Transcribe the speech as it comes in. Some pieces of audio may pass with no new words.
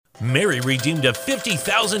Mary redeemed a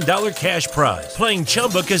 $50,000 cash prize playing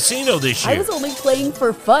Chumba Casino this year. I was only playing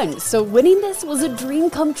for fun, so winning this was a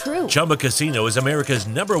dream come true. Chumba Casino is America's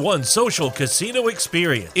 #1 social casino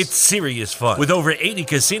experience. It's serious fun. With over 80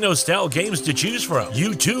 casino-style games to choose from,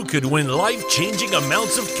 you too could win life-changing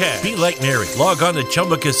amounts of cash. Be like Mary. Log on to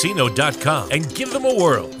ChumbaCasino.com and give them a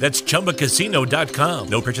whirl. That's ChumbaCasino.com.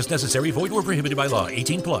 No purchase necessary. Void where prohibited by law.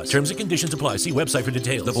 18 plus. Terms and conditions apply. See website for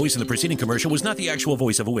details. The voice in the preceding commercial was not the actual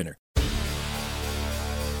voice of a winner.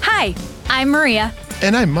 Hi, I'm Maria.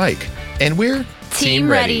 And I'm Mike. And we're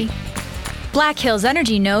Team Ready. Black Hills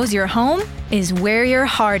Energy knows your home is where your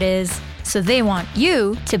heart is, so they want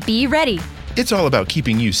you to be ready. It's all about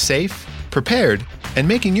keeping you safe, prepared, and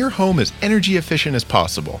making your home as energy efficient as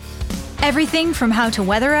possible. Everything from how to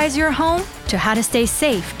weatherize your home to how to stay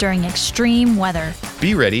safe during extreme weather.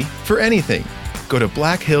 Be ready for anything. Go to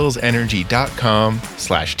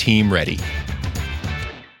blackhillsenergy.com/Team Ready.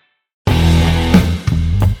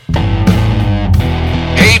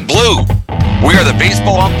 Hey Blue! We are the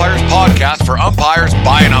Baseball Umpires podcast for umpires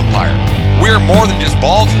by an umpire. We're more than just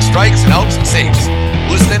balls and strikes and outs and safes.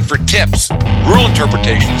 Listen in for tips, rule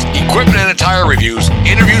interpretations, equipment and attire reviews,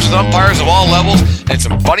 interviews with umpires of all levels, and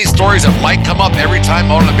some funny stories that might come up every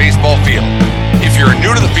time out on the baseball field. If you're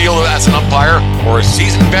new to the field as an umpire or a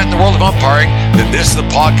seasoned vet in the world of umpiring, then this is the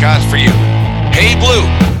podcast for you. Hey Blue!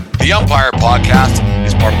 The Umpire Podcast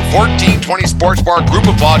is part of the 1420 Sports Bar group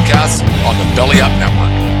of podcasts on the Belly Up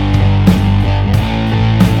Network.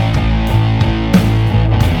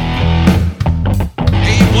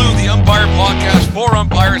 Hey Blue, the Umpire Podcast for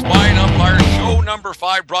umpires by an umpire. Show number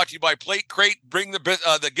 5 brought to you by Plate Crate. Bring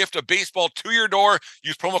the gift of baseball to your door.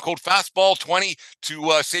 Use promo code FASTBALL20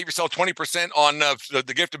 to save yourself 20% on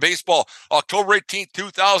the gift of baseball. October 18th,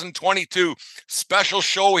 2022. Special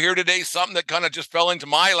show here today. Something that kind of just fell into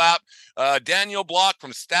my lap. Daniel Block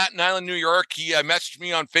from Staten Island, New York. He messaged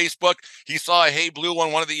me on Facebook. He saw a Hey Blue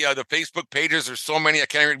on one of the Facebook pages. There's so many, I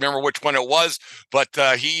can't even remember which one it was. But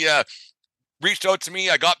he reached out to me.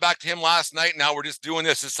 I got back to him last night. Now we're just doing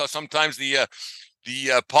this. It's sometimes the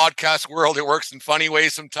podcast world, it works in funny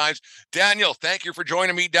ways sometimes. Daniel, thank you for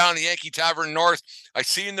joining me down in the Yankee Tavern North. I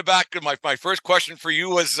see in the back of my first question for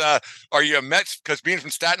you was, are you a Mets, because being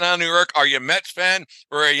from Staten Island, New York, are you a Mets fan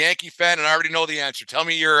or a Yankee fan? And I already know the answer. Tell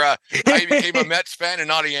me how you became a Mets fan and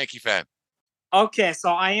not a Yankee fan. Okay,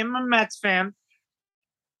 so I am a Mets fan,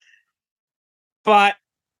 but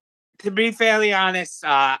to be fairly honest,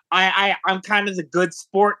 I'm kind of the good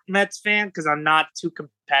sport Mets fan because I'm not too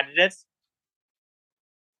competitive.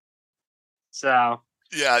 So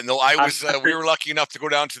yeah, no, I was. We were lucky enough to go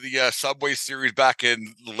down to the Subway Series back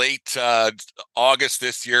in late August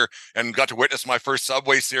this year, and got to witness my first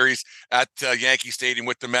Subway Series at Yankee Stadium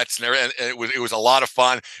with the Mets, and it was a lot of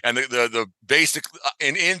fun. And the basic,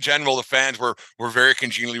 in general, the fans were very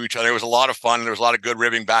congenial to each other. It was a lot of fun, and there was a lot of good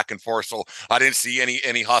ribbing back and forth. So I didn't see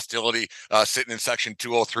any hostility sitting in section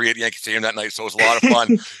 203 at Yankee Stadium that night. So it was a lot of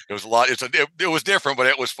fun. It was a lot. It was different, but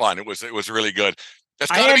it was fun. It was really good. It's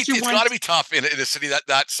got to be tough in a city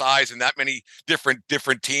that size and that many different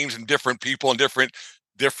teams and different people and different.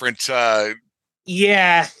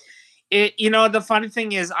 Yeah, the funny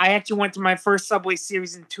thing is, I actually went to my first Subway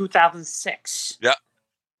Series in 2006. Yeah,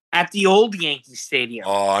 at the old Yankee Stadium.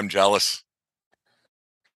 Oh, I'm jealous.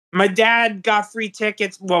 My dad got free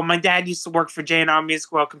tickets. Well, my dad used to work for J&R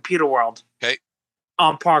Music World Computer World. Okay,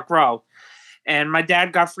 on Park Row, and my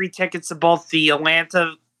dad got free tickets to both the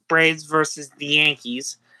Atlanta Braves versus the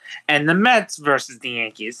Yankees and the Mets versus the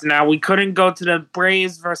Yankees. Now, we couldn't go to the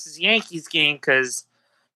Braves versus Yankees game because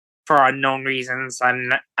for unknown reasons I'm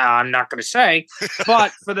not going to say,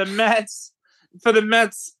 but for the Mets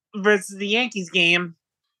versus the Yankees game,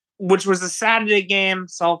 which was a Saturday game,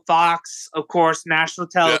 so Fox, of course, national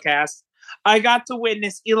telecast, I got to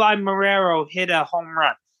witness Eli Marrero hit a home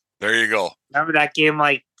run. There you go. Remember that game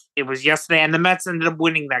like it was yesterday, and the Mets ended up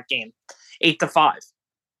winning that game 8-5.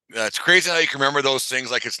 It's crazy how you can remember those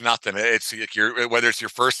things like it's nothing. It's like whether it's your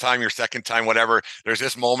first time, your second time, whatever. There's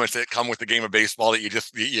just moments that come with the game of baseball that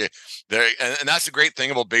and that's the great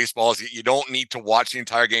thing about baseball is you don't need to watch the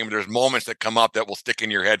entire game. There's moments that come up that will stick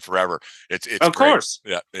in your head forever. It's of great. Course,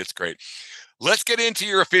 yeah, it's great. Let's get into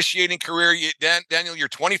your officiating career, Daniel. You're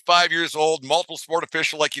 25 years old, multiple sport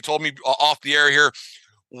official, like you told me off the air here.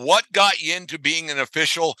 What got you into being an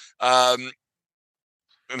official, and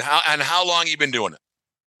how long you been doing it?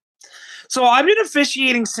 So I've been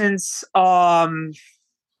officiating since, oh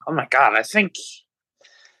my God, I think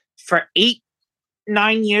for 8-9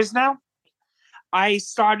 years now. I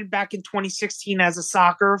started back in 2016 as a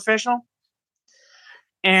soccer official.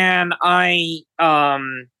 And I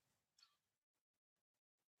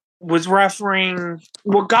was refereeing.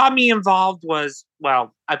 What got me involved was,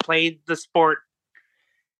 well, I played the sport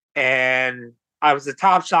and I was a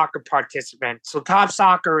top soccer participant. So top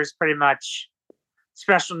soccer is pretty much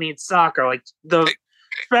special needs soccer. Like the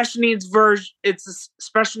special needs version, it's a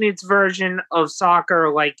special needs version of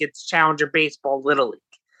soccer, like it's Challenger Baseball Little League.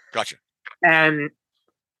 Gotcha. And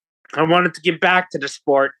I wanted to give back to the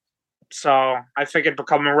sport, so I figured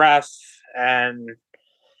become a ref and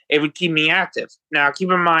it would keep me active. Now,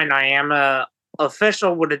 keep in mind, I am a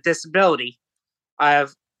official with a disability. I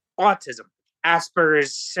have autism,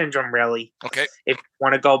 Asperger's syndrome, really. Okay. If you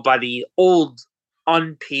want to go by the old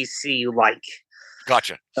un-PC like.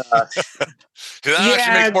 Gotcha. That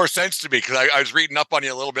actually makes more sense to me, because I was reading up on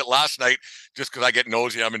you a little bit last night, just because I get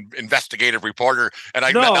nosy. I'm an investigative reporter, and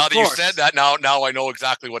now that you said that, now I know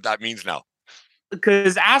exactly what that means now.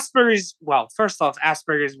 Because Asperger's, well, first off,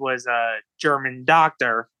 Asperger's was a German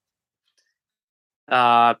doctor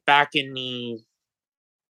back in the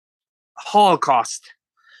Holocaust.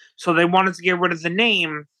 So they wanted to get rid of the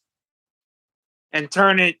name and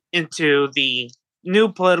turn it into the new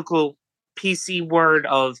political PC word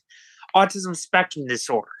of autism spectrum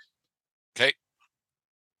disorder. Okay.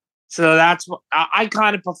 So that's what I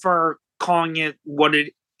kind of prefer calling it what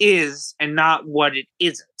it is and not what it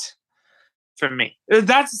isn't. For me,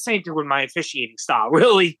 that's the same thing with my officiating style,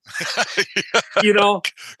 really. You know,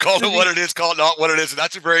 call it what it is, call it not what it is, and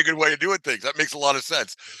that's a very good way of doing things. That makes a lot of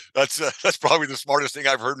sense. That's probably the smartest thing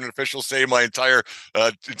I've heard an official say my entire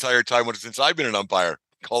time since I've been an umpire.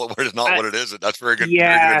 Call it what it is, not what it isn't. That's very good.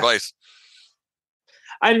 Yeah. Very good advice.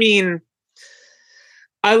 I mean,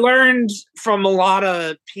 I learned from a lot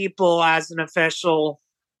of people as an official.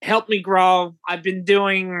 Helped me grow. I've been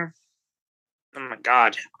doing. Oh my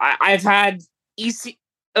God! I've had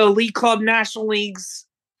Elite Club National Leagues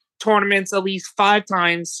tournaments at least 5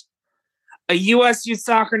 times. A U.S. Youth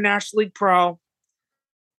Soccer National League Pro.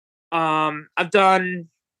 I've done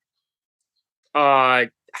high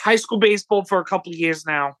school baseball for a couple of years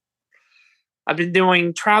now. I've been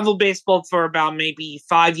doing travel baseball for about maybe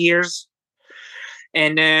 5 years,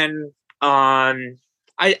 and then I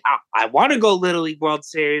want to go Little League World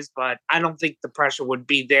Series, but I don't think the pressure would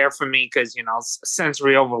be there for me because, you know,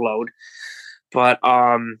 sensory overload. But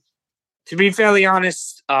to be fairly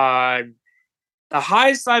honest, the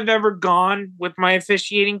highest I've ever gone with my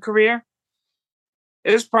officiating career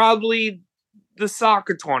is probably the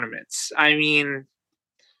soccer tournaments. I mean,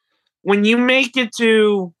 when you make it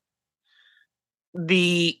to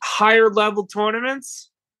the higher level tournaments,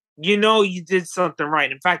 you know you did something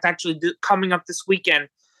right. In fact, actually, coming up this weekend,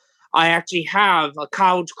 I actually have a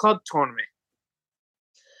college club tournament,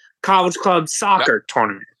 college club soccer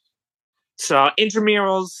tournament. So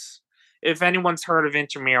intramurals, if anyone's heard of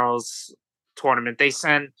intramurals tournament, they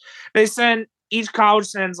send each college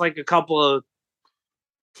sends like a couple of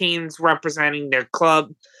teams representing their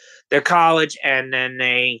club, their college, and then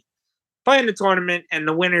they play in the tournament, and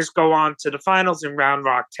the winners go on to the finals in Round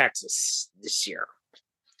Rock, Texas this year.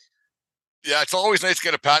 Yeah, it's always nice to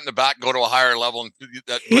get a pat in the back, go to a higher level, and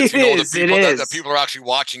that lets you know that people are actually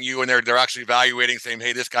watching you, and they're actually evaluating, saying,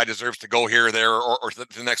 "Hey, this guy deserves to go here, there, or to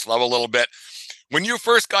the next level a little bit." When you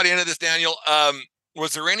first got into this, Daniel,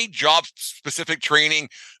 was there any job-specific training?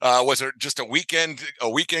 Was it just a weekend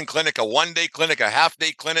clinic, a one-day clinic, a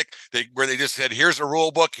half-day clinic, where they just said, "Here's a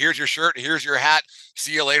rule book, here's your shirt, here's your hat,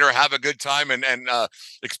 see you later, have a good time, and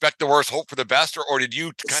expect the worst, hope for the best"? Or did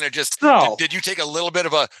you kind of just did you take a little bit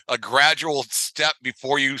of a gradual step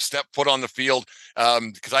before you step foot on the field?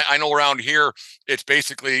 Because I know around here it's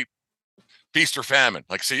basically feast or famine.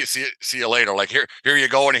 Like see you later. Like here you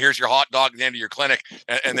go, and here's your hot dog at the end of your clinic,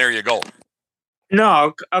 and there you go.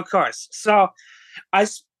 No, of course. So,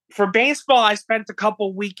 for baseball, I spent a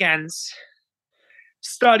couple weekends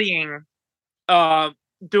studying,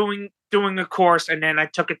 doing a course, and then I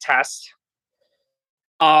took a test.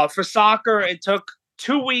 For soccer, it took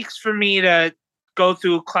 2 weeks for me to go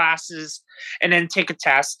through classes and then take a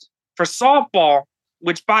test. For softball,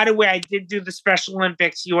 which, by the way, I did do the Special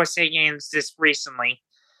Olympics USA Games this recently.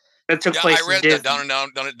 That took place I read that down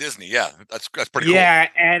at Disney. Yeah, that's pretty cool. Yeah,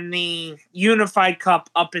 and the Unified Cup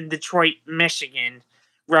up in Detroit, Michigan,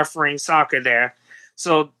 refereeing soccer there.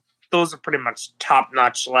 So those are pretty much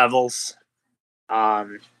top-notch levels.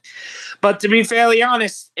 But to be fairly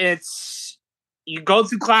honest, it's you go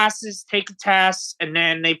through classes, take a test, and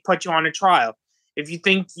then they put you on a trial. If you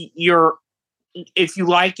think if you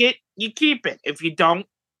like it, you keep it. If you don't,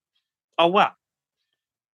 oh well.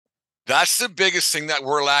 That's the biggest thing that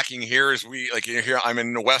we're lacking here is here I'm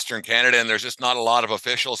in Western Canada, and there's just not a lot of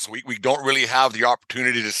officials. So we don't really have the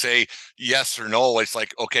opportunity to say yes or no. It's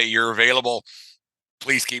like, okay, you're available.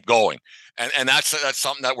 please keep going. And that's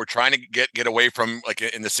something that we're trying to get away from, like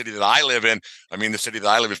in the city that I live in. I mean, the city that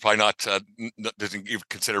I live is probably not doesn't even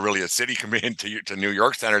consider really a city compared to New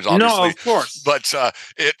York centers, obviously. No, of course. But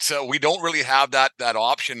we don't really have that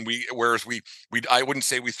option. Whereas we I wouldn't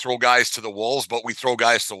say we throw guys to the wolves, but we throw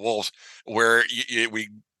guys to wolves. Where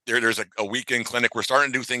there's a weekend clinic. We're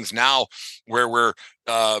starting to do things now where we're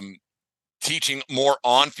teaching more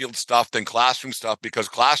on-field stuff than classroom stuff, because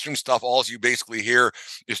classroom stuff, all you basically hear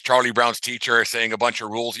is Charlie Brown's teacher saying a bunch of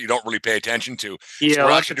rules you don't really pay attention to. Yeah, so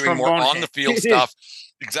we're actually doing more on the field stuff.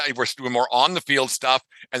 Exactly. We're doing more on the field stuff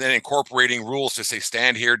and then incorporating rules to say,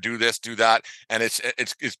 stand here, do this, do that. And it's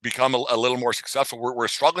become a little more successful. We're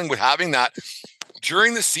struggling with having that.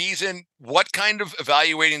 During the season, what kind of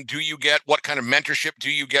evaluating do you get? What kind of mentorship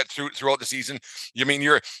do you get throughout the season? You mean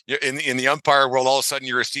you're in the umpire world, all of a sudden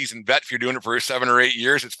you're a seasoned vet if you're doing it for 7 or 8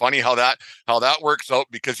 years. It's funny how that works out,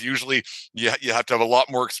 because usually you have to have a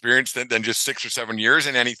lot more experience than just 6 or 7 years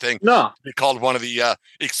in anything. No. To be called one of the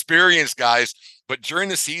experienced guys. But during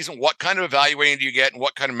the season, what kind of evaluating do you get, and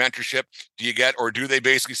what kind of mentorship do you get? Or do they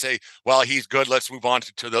basically say, well, he's good, let's move on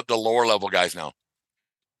to the lower level guys now?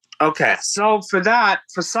 Okay, so for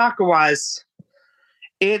soccer-wise,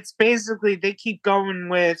 it's basically they keep going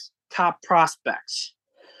with top prospects.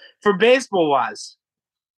 For baseball-wise,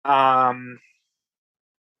 well,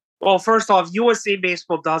 first off, USA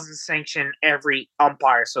Baseball doesn't sanction every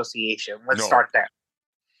umpire association. Let's start there.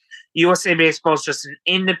 USA Baseball is just an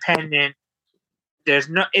independent.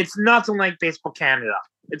 It's nothing like Baseball Canada.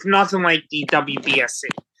 It's nothing like the WBSC.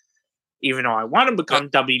 Even though I want to become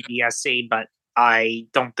WBSC, but I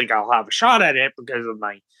don't think I'll have a shot at it because of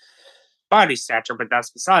my body stature, but that's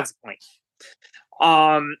besides the point.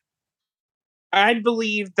 I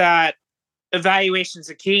believe that evaluations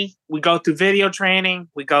are key. We go through video training.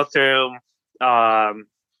 We go through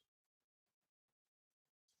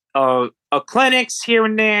clinics here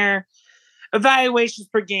and there. Evaluations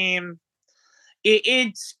per game.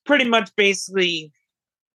 It's pretty much basically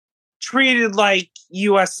treated like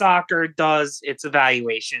U.S. soccer does its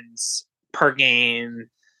evaluations per game,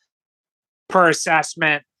 per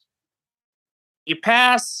assessment. You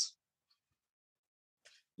pass,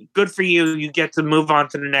 good for you. You get to move on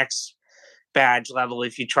to the next badge level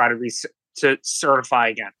if you try to certify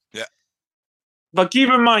again. Yeah. But keep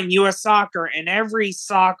in mind, U.S. soccer and every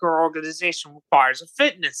soccer organization requires a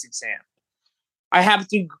fitness exam. I have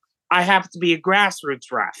to be a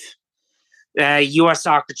grassroots ref. U.S.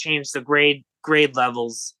 soccer changed the grade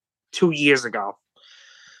levels 2 years ago.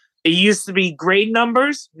 It used to be grade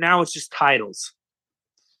numbers. Now it's just titles.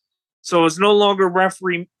 So it's no longer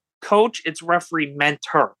referee coach. It's referee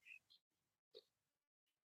mentor.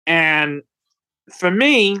 And for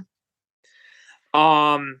me,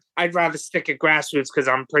 I'd rather stick at grassroots because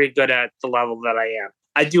I'm pretty good at the level that I am.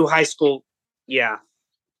 I do high school. Yeah.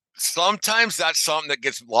 Sometimes that's something that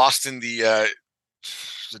gets lost in the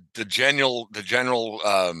general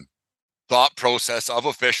thought process of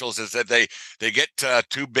officials, is that they get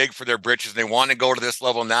too big for their britches and they want to go to this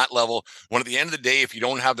level and that level, when at the end of the day, if you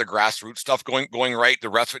don't have the grassroots stuff going right, the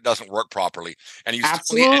rest of it doesn't work properly. And you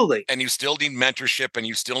absolutely and you still need mentorship, and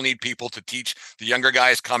you still need people to teach the younger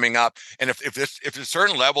guys coming up. And if it's a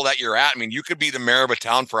certain level that you're at, I mean, you could be the mayor of a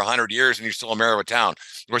town for 100 years and you're still a mayor of a town.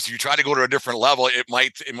 Whereas if you try to go to a different level, it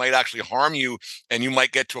might actually harm you, and you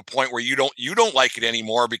might get to a point where you don't like it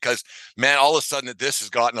anymore, because man, all of a sudden that this has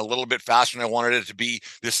gotten a little bit faster than I wanted it to be.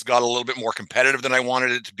 This has got a little bit more competitive than I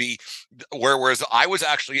wanted it to be. Whereas I was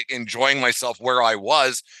actually enjoying myself where I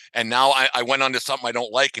was, and now I went on to something I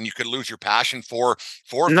don't like, and you could lose your passion for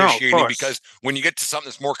officiating, because when you get to something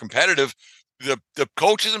that's more competitive, the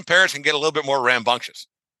coaches and parents can get a little bit more rambunctious.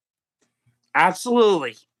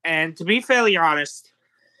 Absolutely. And to be fairly honest,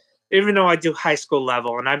 even though I do high school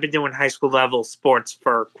level, and I've been doing high school level sports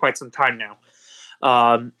for quite some time now,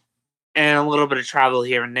 and a little bit of travel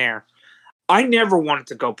here and there, I never wanted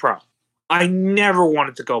to go pro.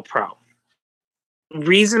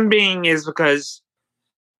 Reason being is because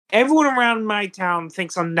everyone around my town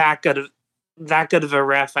thinks I'm that good of a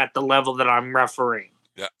ref at the level that I'm refereeing.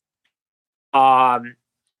 Yeah.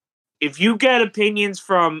 If you get opinions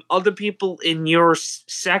from other people in your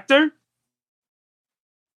sector,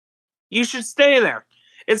 you should stay there.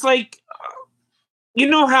 It's like, you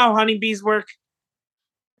know how honeybees work?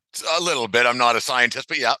 A little bit. I'm not a scientist,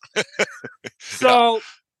 but yeah. So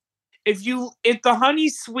if the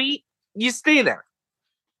honey's sweet, you stay there.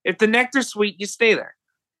 If the nectar's sweet, you stay there.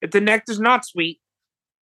 If the nectar's not sweet,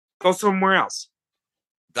 go somewhere else.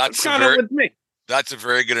 That's kind of with me. That's a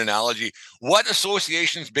very good analogy. What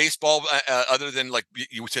associations, baseball, other than like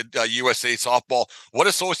you said, USA softball, what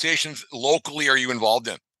associations locally are you involved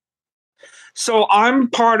in? So I'm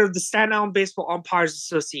part of the Staten Island Baseball Umpires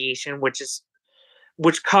Association, which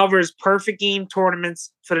covers perfect game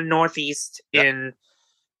tournaments for the Northeast in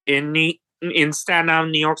Staten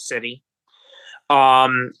Island, New York City.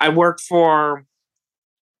 I work for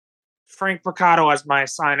Frank Mercado as my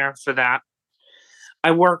assigner for that.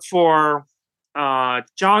 I work for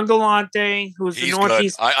John Galante, who's He's the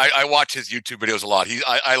Northeast. good. I watch his YouTube videos a lot.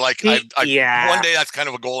 Yeah. One day that's kind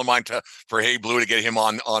of a goal of mine for Hey Blue to get him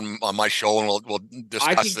on my show, and we'll discuss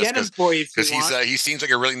I can this get him for you because he seems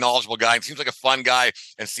like a really knowledgeable guy. He seems like a fun guy,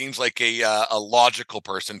 and seems like a logical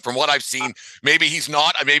person. From what I've seen, maybe he's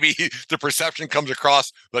not. Maybe the perception comes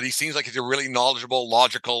across, but he seems like he's a really knowledgeable,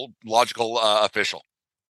 logical official.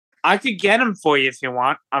 I could get him for you if you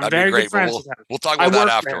want. I'm That'd very be great, good friends with him. We'll talk about that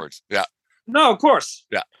afterwards. Yeah. No, of course.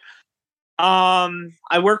 Yeah.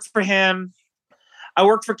 I work for him. I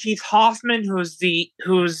work for Keith Hoffman,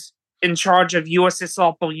 who's in charge of USA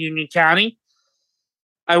Softball Union County.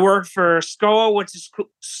 I work for SCOA, which is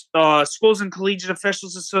Schools and Collegiate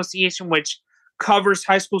Officials Association, which covers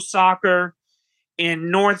high school soccer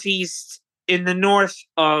in the north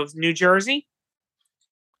of New Jersey.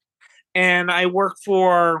 And I work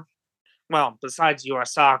for, besides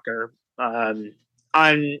US Soccer,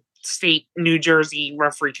 on State New Jersey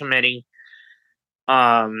Referee Committee,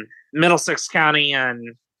 Middlesex County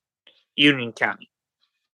and Union County.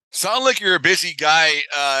 Sound like you're a busy guy,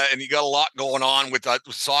 and you got a lot going on with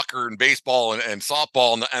soccer and baseball and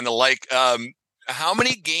softball and the like. How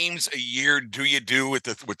many games a year do you do with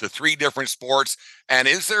the three different sports? And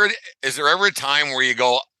is there ever a time where you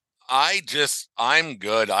go, I'm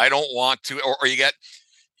good, I don't want to, or you get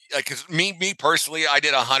like, because me personally, I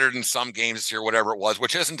did 100 and some games this year, whatever it was,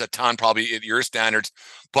 which isn't a ton probably at your standards,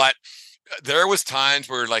 but there was times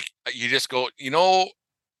where like you just go,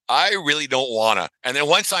 I really don't wanna, and then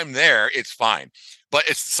once I'm there, it's fine. But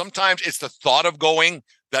sometimes it's the thought of going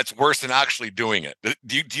that's worse than actually doing it.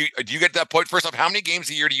 Do you get that point? First off, how many games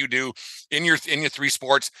a year do you do in your three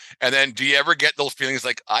sports? And then do you ever get those feelings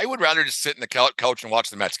like, I would rather just sit in the couch and watch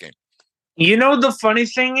the Mets game? The funny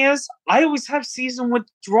thing is, I always have season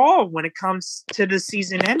withdrawal when it comes to the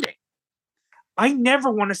season ending. I never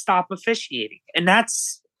want to stop officiating, and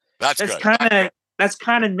that's kind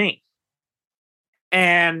of me.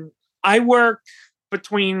 And I work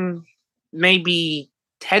between maybe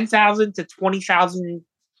 10,000 to 20,000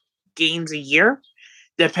 games a year,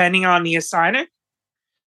 depending on the assignment.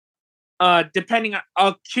 Depending on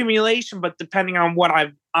accumulation, but depending on what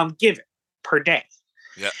I'm given per day.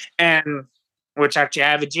 Yeah. And which actually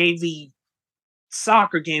I have a JV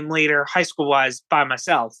soccer game later, high school wise, by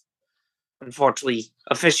myself. Unfortunately,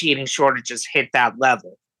 officiating shortages hit that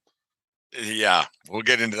level. Yeah, we'll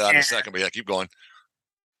get into that in a second, but yeah, keep going.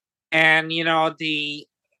 And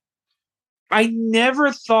I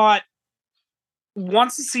never thought,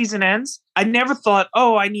 once the season ends, I never thought,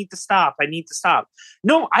 I need to stop.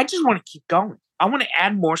 No, I just want to keep going. I want to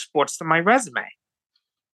add more sports to my resume.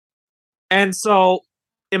 And so,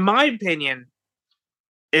 in my opinion,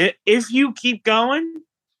 if you keep going,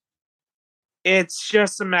 it's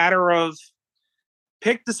just a matter of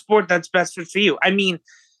pick the sport that's best fit for you. I mean,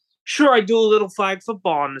 sure, I do a little flag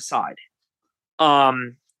football on the side.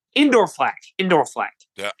 Indoor flag.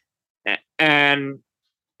 Yeah. And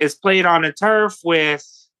it's played on a turf with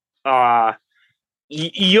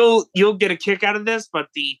you'll get a kick out of this, but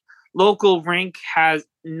the local rink is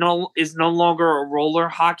no longer a roller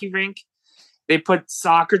hockey rink. They put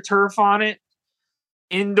soccer turf on it,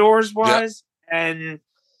 indoors wise, and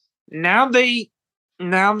now they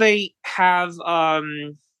have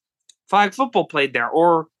flag football played there,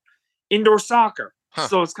 or indoor soccer. Huh.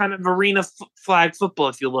 So it's kind of arena flag football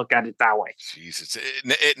if you look at it that way. Jesus,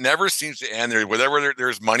 it never seems to end there. Whenever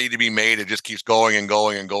there's money to be made, it just keeps going and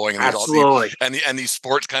going and going. And absolutely. And these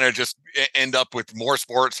sports kind of just end up with more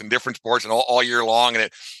sports and different sports and all year long.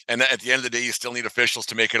 And at the end of the day, you still need officials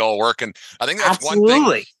to make it all work. And I think that's one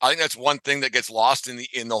thing. I think that's one thing that gets lost in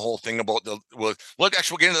the whole thing about look.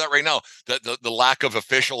 Actually, we'll get into that right now. The lack of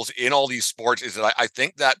officials in all these sports is that I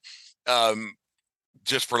think that.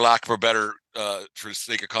 Just for lack of a better, for the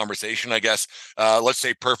sake of conversation, I guess, let's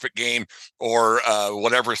say Perfect Game or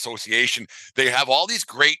whatever association, they have all these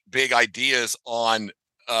great big ideas on,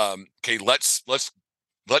 okay, let's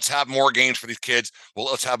have more games for these kids. Well,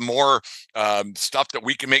 let's have more stuff that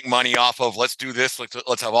we can make money off of. Let's do this.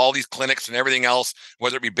 Let's have all these clinics and everything else,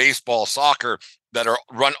 whether it be baseball, soccer, that are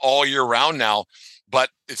run all year round now. But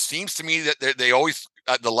it seems to me that they always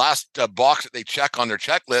the last box that they check on their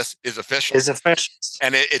checklist is official.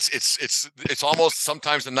 And it's almost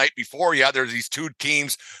sometimes the night before. Yeah, there's these two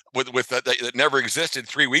teams that never existed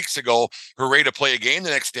 3 weeks ago who are ready to play a game the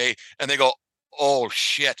next day, and they go, "Oh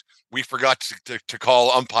shit, we forgot to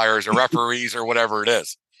call umpires or referees or whatever it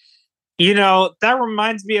is." You know, that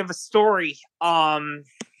reminds me of a story.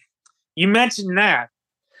 You mentioned that.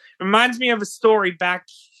 Reminds me of a story back,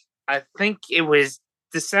 I think it was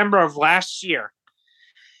December of last year.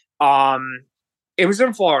 It was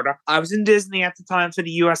in Florida. I was in Disney at the time for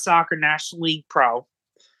the U.S. Soccer National League Pro.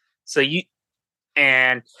 A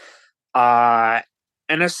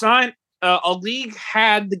league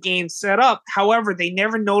had the game set up. However, they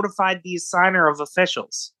never notified the assigner of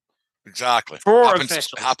officials. Exactly.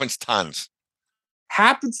 Happens tons.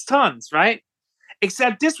 Happens tons, right?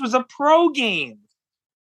 Except this was a pro game.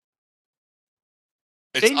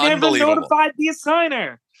 They never notified the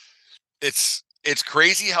assigner. It's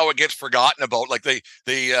crazy how it gets forgotten about. Like they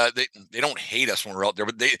don't hate us when we're out there,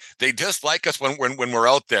 but they dislike us when we're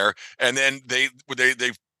out there, and then they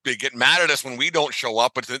get mad at us when we don't show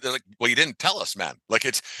up. But they're like, "Well, you didn't tell us, man." Like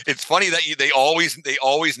it's funny that they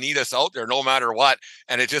always need us out there no matter what,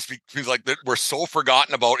 and it just feels like that we're so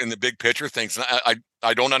forgotten about in the big picture things. And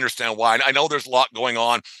I don't understand why. I know there's a lot going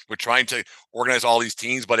on with trying to organize all these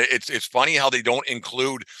teams, but it's funny how they don't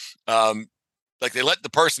include. Like they let the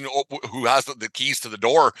person who has the keys to the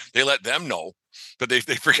door, they let them know, but they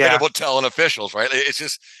forget about telling officials, right?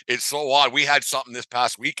 It's so odd. We had something this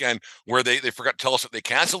past weekend where they forgot to tell us that they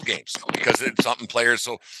canceled games because it's something players.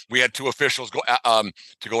 So we had two officials go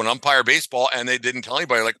to go and umpire baseball, and they didn't tell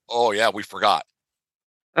anybody. Like, oh yeah, we forgot.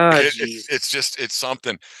 It's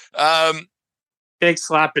something. Big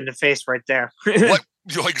slap in the face right there.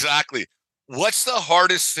 Exactly. What's the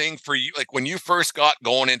hardest thing for you? Like when you first got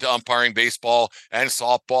going into umpiring baseball and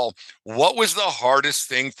softball, what was the hardest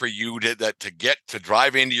thing for you to get to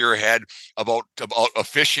drive into your head about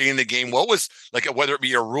officiating the game? What was, like, whether it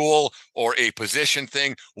be a rule or a position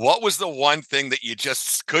thing, what was the one thing that you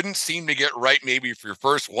just couldn't seem to get right, maybe for your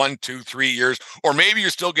first 1, 2, 3 years, or maybe you're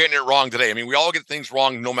still getting it wrong today? I mean, we all get things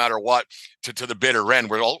wrong no matter what, to the bitter end.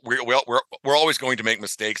 We're always going to make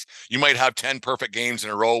mistakes. You might have 10 perfect games in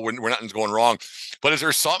a row when nothing's going wrong. But is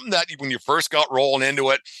there something that when you first got rolling into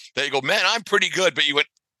it that you go, "Man, I'm pretty good," but you went,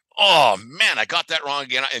 "Oh man, I got that wrong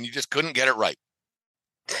again," and you just couldn't get it right?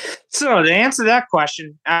 So to answer that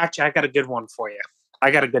question, actually, I got a good one for you. I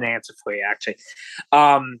got a good answer for you, actually.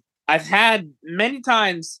 I've had many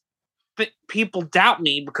times people doubt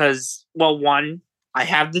me because, well, one, I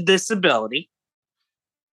have the disability.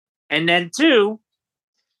 And then two,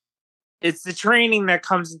 it's the training that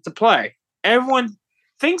comes into play. Everyone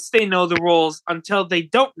thinks they know the rules until they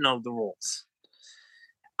don't know the rules.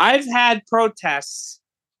 I've had protests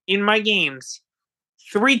in my games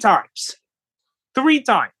 3 times. 3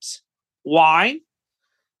 times. Why?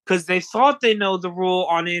 Because they thought they know the rule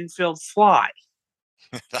on infield fly.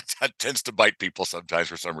 That tends to bite people sometimes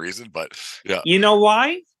for some reason, but yeah. You know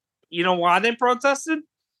why? You know why they protested?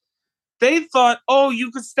 They thought, oh,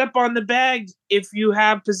 you could step on the bag if you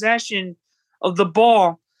have possession of the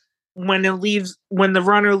ball when the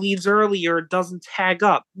runner leaves early or it doesn't tag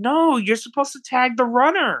up. No, you're supposed to tag the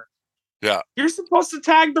runner. Yeah. You're supposed to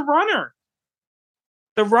tag the runner.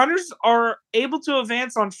 The runners are able to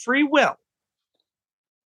advance on free will.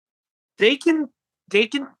 They don't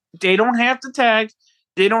have to tag.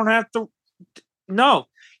 They don't have to. No,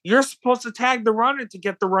 you're supposed to tag the runner to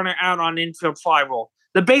get the runner out on infield fly roll.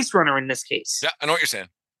 The base runner in this case. Yeah, I know what you're saying.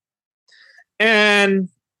 And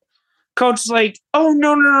coach is like, "Oh,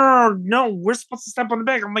 no, we're supposed to step on the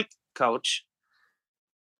bag." I'm like, "Coach,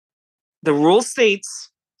 the rule states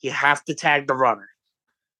you have to tag the runner.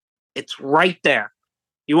 It's right there.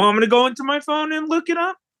 You want me to go into my phone and look it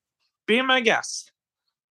up? Be my guest.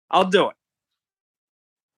 I'll do it."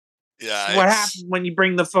 Yeah. What happens when you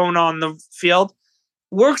bring the phone on the field?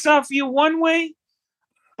 Works out for you one way,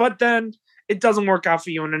 but then it doesn't work out for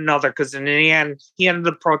you in another, because in the end, he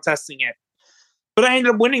ended up protesting it. But I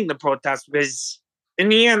ended up winning the protest because in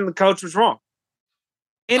the end, the coach was wrong.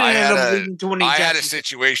 And I ended up leading to an ejection. I had a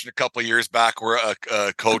situation a couple of years back where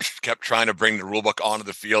a coach kept trying to bring the rule book onto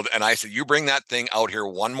the field, and I said, "You bring that thing out here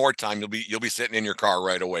one more time, you'll be sitting in your car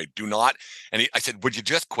right away. Do not." And I said, "Would you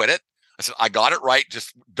just quit it?" I said, "I got it right.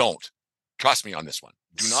 Just don't. Trust me on this one.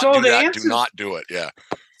 Do not do that. Do not do it." Yeah.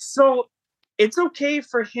 So it's okay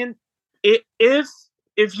for him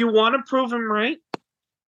if you want to prove him right.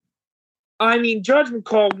 I mean, judgment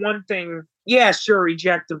call, one thing. Yeah, sure,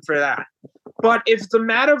 reject him for that. But if it's a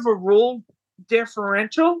matter of a rule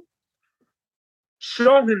differential,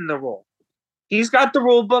 show him the rule. He's got the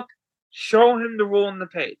rule book. show him the rule on the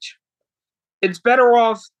page. It's better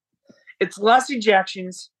off. It's less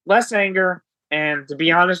ejections, less anger, and to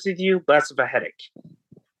be honest with you, less of a headache.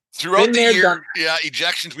 Throughout the year,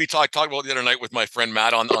 ejections. We talked about the other night with my friend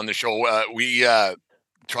Matt on the show. We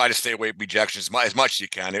try to stay away from ejections as much as you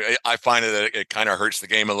can. I find that it kind of hurts the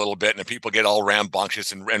game a little bit, and if people get all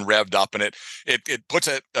rambunctious and revved up, and it puts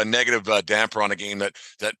a negative damper on a game that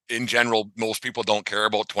in general most people don't care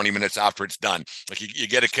about 20 minutes after it's done. Like you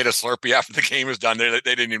get a kid a Slurpee after the game is done. They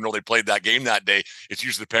didn't even know they played that game that day. It's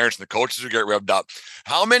usually the parents and the coaches who get revved up.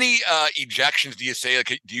 How many ejections do you say?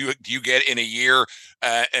 Like, do you get in a year?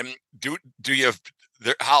 And do you have?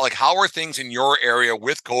 How are things in your area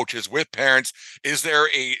with coaches, with parents? Is there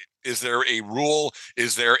a rule?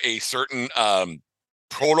 Is there a certain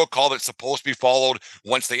protocol that's supposed to be followed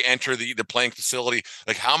once they enter the playing facility?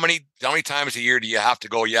 Like how many times a year do you have to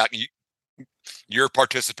go? Yeah, your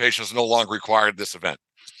participation is no longer required at this event.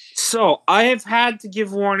 So I have had to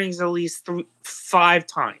give warnings at least 5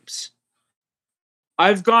 times.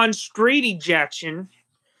 I've gone straight ejection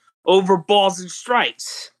over balls and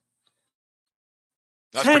strikes.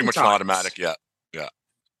 That's pretty much an automatic, yeah.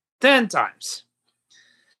 10 times.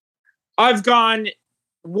 I've gone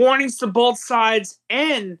warnings to both sides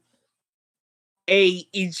and 2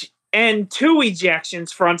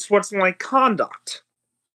 ejections for unsportsmanlike conduct.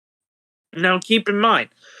 Now, keep in mind,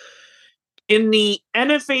 in the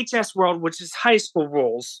NFHS world, which is high school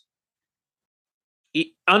rules,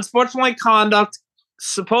 unsportsmanlike conduct is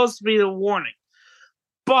supposed to be the warning.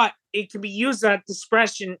 But it can be used at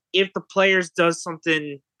discretion if the players does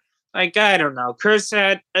something like, I don't know, curse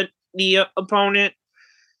at the opponent,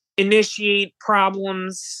 initiate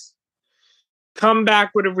problems, come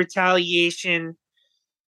back with a retaliation.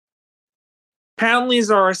 Penalties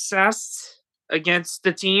are assessed against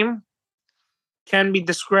the team, can be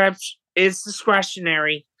it's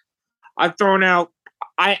discretionary. I've thrown out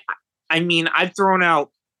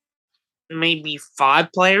maybe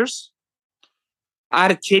 5 players. I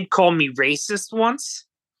had a kid call me racist once.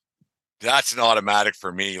 That's an automatic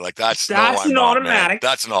for me. Like that's an automatic.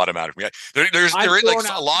 That's an automatic for me. There's like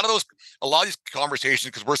a lot of these conversations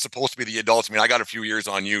because we're supposed to be the adults. I mean, I got a few years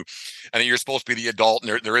on you, and you're supposed to be the adult.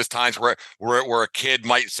 And there is times where a kid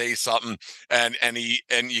might say something, and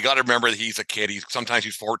you got to remember that he's a kid. Sometimes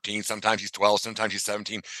he's 14, sometimes he's 12, sometimes he's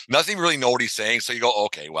 17. Doesn't even really know what he's saying. So you go,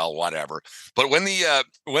 okay, well, whatever. But when a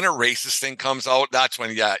racist thing comes out, that's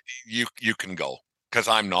when you can go. Because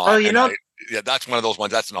I'm not. Oh, that's one of those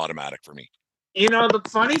ones. That's an automatic for me. The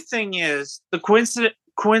funny thing is, the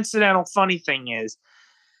coincidental funny thing is,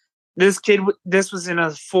 this was in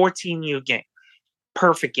a 14U game.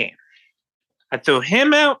 Perfect game. I threw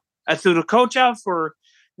him out. I threw the coach out for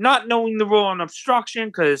not knowing the rule on obstruction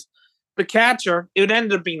because the catcher, it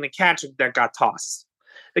ended up being the catcher that got tossed.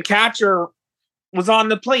 The catcher was on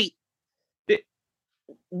the plate.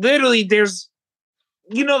 Literally, there's,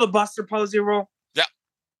 the Buster Posey rule?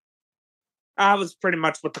 That was pretty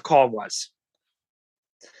much what the call was.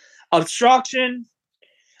 Obstruction.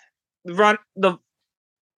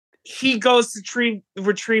 He goes to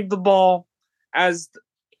retrieve the ball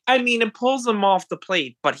it pulls him off the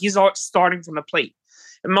plate, but he's starting from the plate.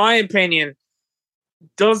 In my opinion,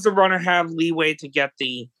 does the runner have leeway to get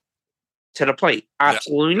to the plate?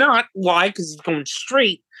 Absolutely not. Why? Because he's going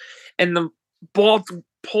straight, and the ball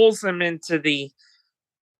pulls him and the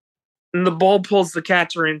ball pulls the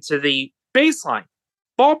catcher into the baseline.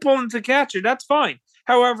 Ball pulling to catcher, that's fine.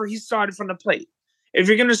 However, he started from the plate. If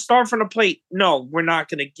you're going to start from the plate, no, we're not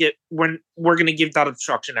going to get we're going to give that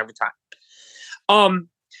obstruction every time.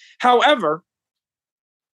 However,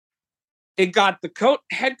 it got the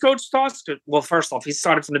head coach tossed. Well, first off, he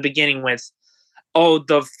started from the beginning with,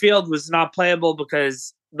 the field was not playable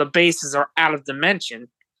because the bases are out of dimension.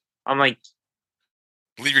 I'm like,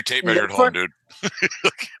 leave your tape measure at home, dude.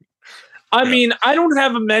 I mean, I don't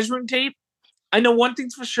have a measuring tape. I know one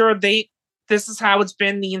thing's for sure. This is how it's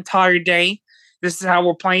been the entire day. This is how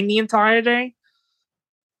we're playing the entire day.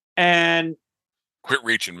 And quit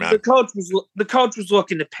reaching, man. The coach was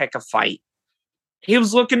looking to pick a fight. He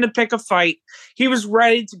was looking to pick a fight. He was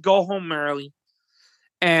ready to go home early.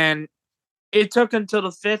 And it took until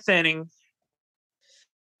the 5th inning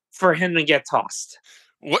for him to get tossed.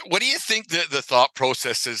 What do you think the thought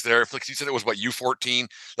process is there? Like you said, it was U14.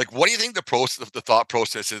 Like, what do you think the thought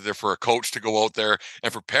process is there for a coach to go out there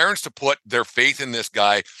and for parents to put their faith in this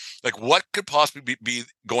guy? Like, what could possibly be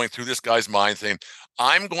going through this guy's mind, saying,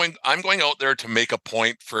 "I'm going out there to make a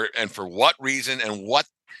point for what reason and what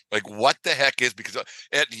the heck is?" Because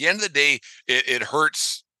at the end of the day, it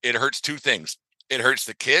hurts. It hurts 2 things. It hurts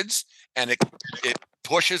the kids, and it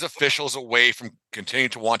pushes officials away from continuing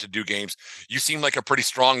to want to do games. You seem like a pretty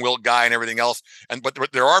strong-willed guy and everything else. But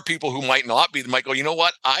there are people who might not be, that might go, you know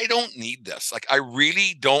what? I don't need this. Like, I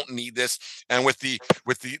really don't need this. And with the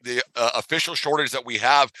official shortage that we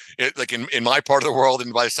have, like in my part of the world,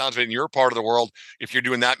 and by the sounds of it, in your part of the world, if you're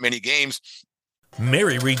doing that many games.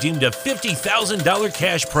 Mary redeemed a $50,000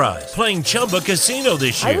 cash prize playing Chumba Casino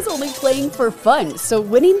this year. I was only playing for fun, so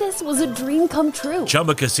winning this was a dream come true.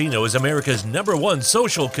 Chumba Casino is America's #1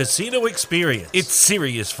 social casino experience. It's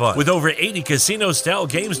serious fun. With over 80 casino-style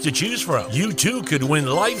games to choose from, you too could win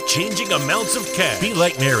life-changing amounts of cash. Be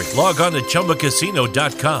like Mary. Log on to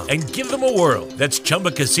ChumbaCasino.com and give them a whirl. That's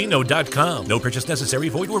ChumbaCasino.com. No purchase necessary.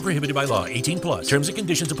 Void where prohibited by law. 18+. Terms and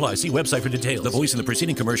conditions apply. See website for details. The voice in the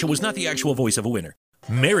preceding commercial was not the actual voice of a winner.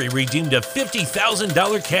 Mary redeemed a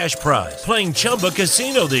 $50,000 cash prize playing Chumba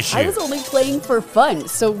Casino this year. I was only playing for fun,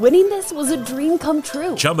 so winning this was a dream come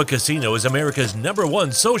true. Chumba Casino is America's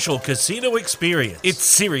 #1 social casino experience. It's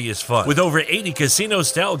serious fun. With over 80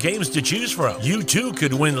 casino-style games to choose from, you too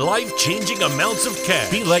could win life-changing amounts of cash.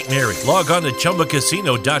 Be like Mary. Log on to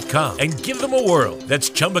ChumbaCasino.com and give them a whirl. That's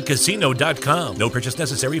ChumbaCasino.com. No purchase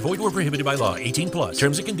necessary. Void where prohibited by law. 18+.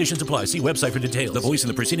 Terms and conditions apply. See website for details. The voice in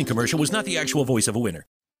the preceding commercial was not the actual voice of a winner.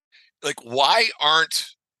 Like, why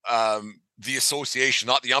aren't the association,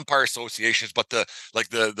 not the umpire associations, but the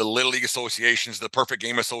Little League associations, the perfect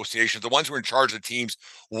game associations, the ones who are in charge of the teams,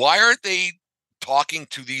 why aren't they talking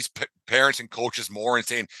to these parents and coaches more and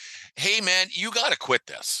saying, hey man, you got to quit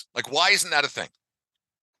this? Like, why isn't that a thing?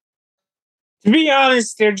 To be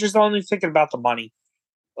honest, they're just only thinking about the money.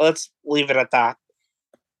 Let's leave it at that.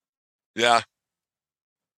 Yeah.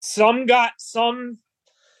 Some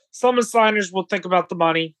assigners will think about the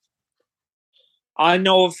money. I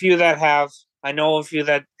know a few that have. I know a few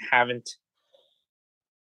that haven't.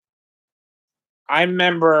 I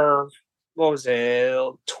remember, what was it,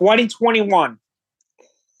 2021,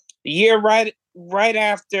 the year right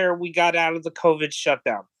after we got out of the COVID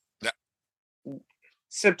shutdown. Yeah.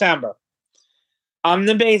 September. I'm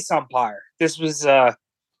the base umpire. This was a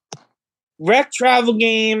rec travel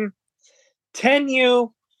game,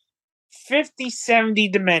 10U,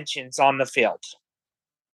 50-70 dimensions on the field.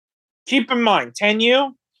 Keep in mind,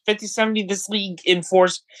 10U, 50-70, this league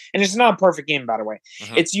enforced, and it's not a perfect game, by the way.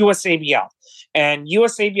 Mm-hmm. It's USABL. And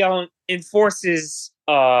USABL enforces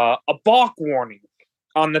a balk warning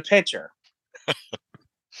on the pitcher.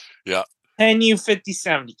 Yeah. 10U,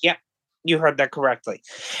 50-70. Yeah, you heard that correctly.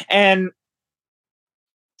 And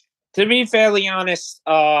to be fairly honest,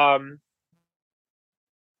 I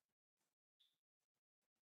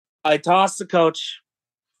tossed the coach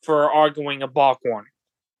for arguing a balk warning.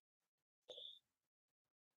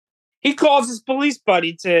 He calls his police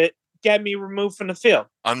buddy to get me removed from the field.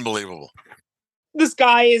 Unbelievable. This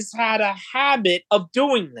guy has had a habit of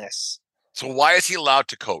doing this. So why is he allowed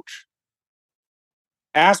to coach?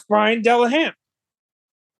 Ask Brian Delahunt.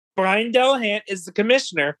 Brian Delahunt is the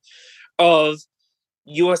commissioner of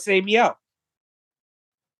USABL.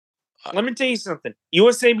 Let me tell you something.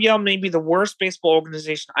 USABL may be the worst baseball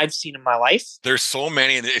organization I've seen in my life. There's so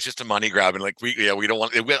many, and it's just a money grab. And we don't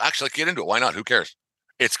want. We'll actually get into it. Why not? Who cares?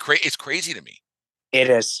 It's crazy to me. It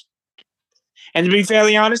is. And to be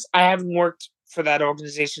fairly honest, I haven't worked for that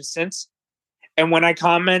organization since. And when I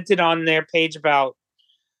commented on their page about,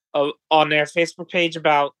 on their Facebook page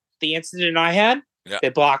about the incident I had, they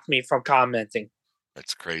blocked me from commenting.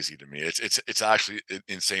 That's crazy to me. It's actually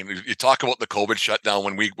insane. You talk about the COVID shutdown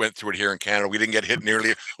when we went through it here in Canada. We didn't get hit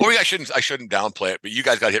nearly. Well, I shouldn't downplay it, but you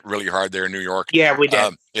guys got hit really hard there in New York. Yeah, we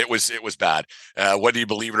did. It was bad. Whether you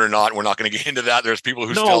believe it or not, we're not going to get into that. There's people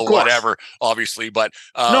who still whatever, obviously, but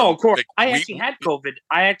no, of course. I actually had COVID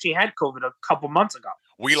a couple months ago.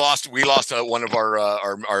 We lost one of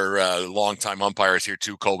our longtime umpires here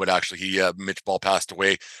to COVID. Actually, Mitch Ball passed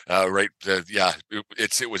away.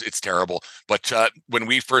 It's terrible. But when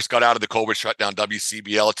we first got out of the COVID shutdown,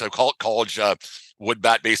 WCBL, it's a college wood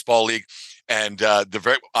bat baseball league, and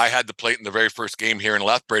I had the plate in the very first game here in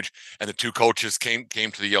Lethbridge, and the two coaches came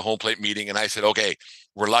to the home plate meeting, and I said, okay,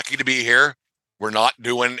 we're lucky to be here. We're not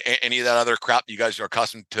doing any of that other crap you guys are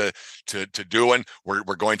accustomed to doing. We're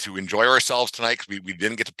going to enjoy ourselves tonight because we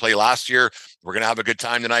didn't get to play last year. We're going to have a good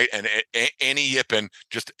time tonight, and any yipping,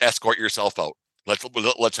 just escort yourself out.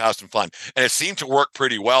 Let's have some fun. And it seemed to work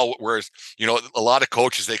pretty well. Whereas, a lot of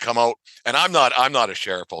coaches, they come out, and I'm not a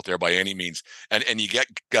sheriff out there by any means. And you get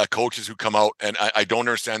coaches who come out, and I don't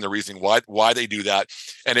understand the reason why they do that.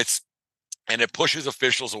 And it pushes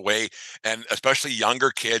officials away, and especially younger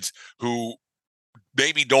kids who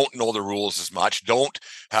maybe don't know the rules as much, don't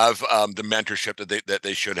have the mentorship that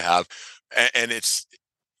they should have, and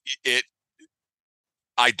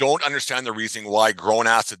I don't understand the reason why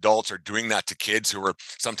grown-ass adults are doing that to kids who are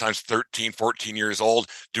sometimes 13, 14 years old,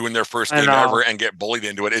 doing their first game ever and get bullied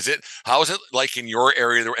into it. How is it like in your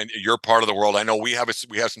area and your part of the world? I know we have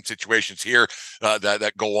some situations here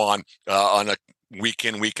that go on a week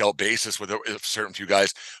in, week out basis with a certain few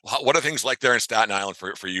guys. What are things like there in Staten Island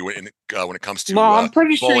for you when it comes to I'm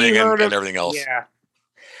pretty sure bullying you heard and everything else? Yeah.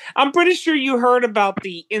 I'm pretty sure you heard about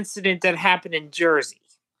the incident that happened in Jersey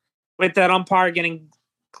with that umpire getting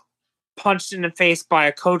punched in the face by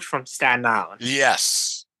a coach from Staten Island.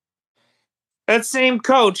 Yes. That same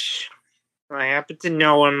coach, I happen to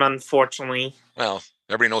know him, unfortunately. Well,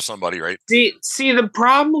 everybody knows somebody, right? See, the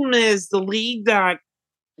problem is the league that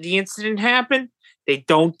the incident happened, they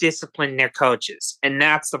don't discipline their coaches. And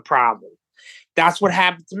that's the problem. That's what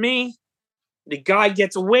happened to me. The guy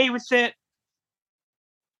gets away with it.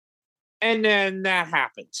 And then that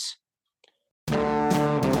happens.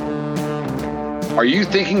 Are you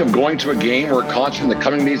thinking of going to a game or a concert in the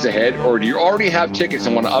coming days ahead, or do you already have tickets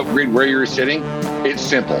and want to upgrade where you're sitting? It's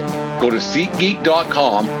simple. Go to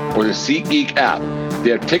SeatGeek.com or the SeatGeek app. They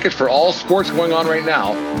have tickets for all sports going on right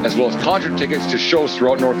now, as well as concert tickets to shows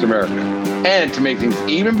throughout North America. And to make things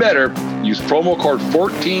even better, use promo code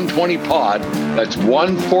 1420POD, that's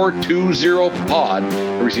 1420POD,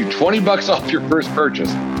 and receive $20 off your first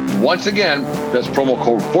purchase. Once again, that's promo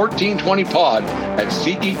code 1420POD at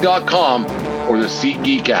SeatGeek.com or the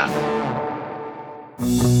SeatGeek app.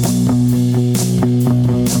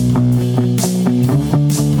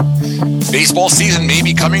 Baseball season may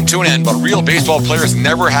be coming to an end, but real baseball players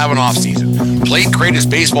never have an off season. Plate Crate is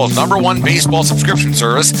baseball's #1 baseball subscription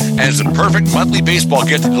service and is the perfect monthly baseball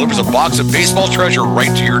gift that delivers a box of baseball treasure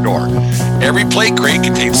right to your door. Every Plate Crate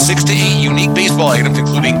contains 6 to 8 unique baseball items,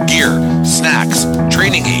 including gear, snacks,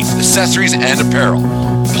 training aids, accessories, and apparel.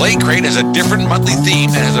 Plate Crate has a different monthly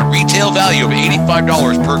theme and has a retail value of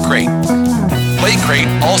 $85 per crate. Plate Crate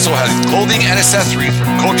also has clothing and accessories for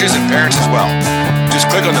coaches and parents as well. Just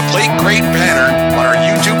click on the Plate Crate banner on our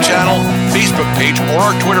YouTube channel, Facebook page, or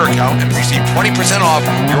our Twitter account and receive 20% off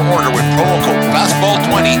your order with promo code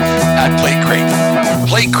FASTBALL20 at Plate Crate.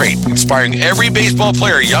 Plate Crate, inspiring every baseball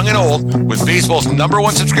player, young and old, with baseball's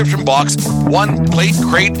 #1 subscription box, one Plate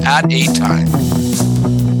Crate at a time.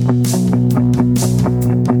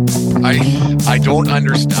 I don't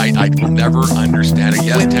understand. I will never understand it.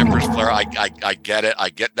 Yeah, Timbers player. I get it. I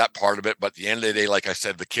get that part of it. But at the end of the day, like I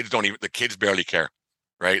said, the kids barely care,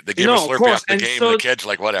 right? They give a Slurpee after the game, and the kids are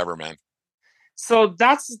like, whatever, man. So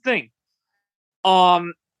that's the thing.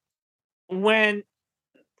 When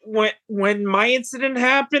my incident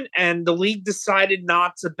happened and the league decided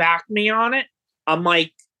not to back me on it, I'm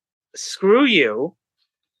like, screw you.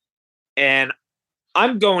 And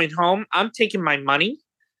I'm going home. I'm taking my money.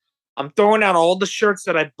 I'm throwing out all the shirts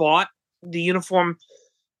that I bought, the uniforms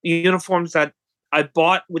that I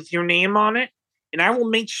bought with your name on it, and I will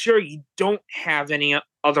make sure you don't have any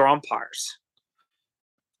other umpires.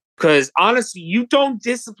 Because honestly, you don't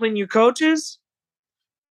discipline your coaches.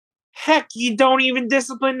 Heck, you don't even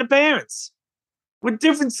discipline the parents. What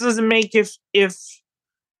difference does it make if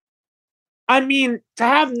I mean, to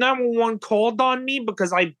have #1 called on me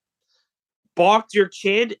because I balked your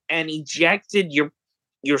kid and ejected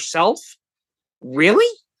yourself? Really?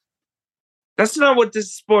 That's not what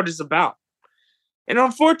this sport is about. And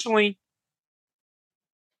unfortunately,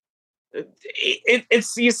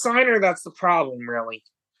 it's the assigner that's the problem, really.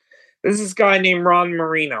 There's this guy named Ron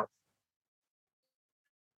Marino.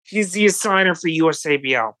 He's the assigner for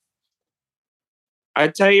USABL. I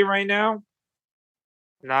tell you right now,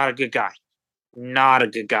 not a good guy. Not a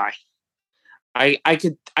good guy. I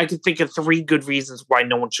could think of 3 good reasons why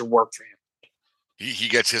no one should work for him. He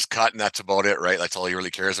gets his cut, and that's about it, right? That's all he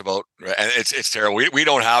really cares about. Right? And it's terrible. We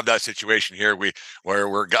don't have that situation here.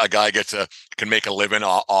 Where a guy can make a living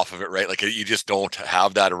off of it, right? Like you just don't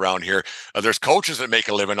have that around here. There's coaches that make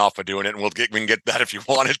a living off of doing it, and we can get that if you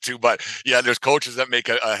wanted to. But yeah, there's coaches that make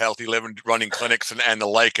a healthy living running clinics and the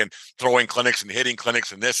like, and throwing clinics and hitting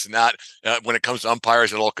clinics and this and that. When it comes to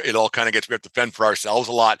umpires, it all kind of gets we have to fend for ourselves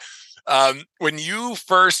a lot. When you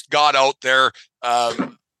first got out there.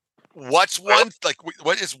 What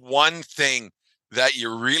is one thing that you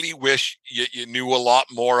really wish you knew a lot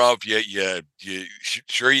more of? You had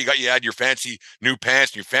your fancy new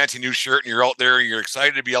pants and your fancy new shirt, and you're out there, you're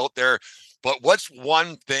excited to be out there. but what's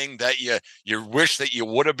one thing that you wish that you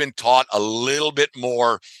would have been taught a little bit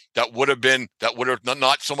more, that would have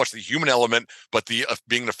not so much the human element, but the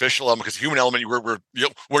being an official element? Because human element, we're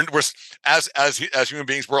as human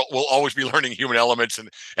beings, we'll always be learning human elements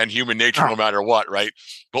and human nature no matter what, right?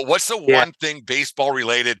 But what's the one thing baseball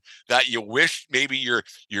related that you wish maybe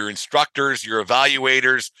your instructors, your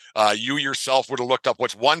evaluators, you yourself would have looked up?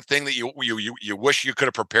 What's one thing that you wish you could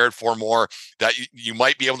have prepared for more, that you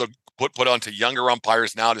might be able to put onto younger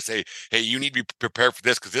umpires now to say, hey, you need to be prepared for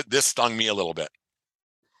this because this stung me a little bit?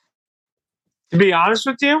 To be honest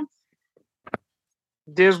with you,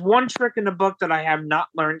 there's one trick in the book that I have not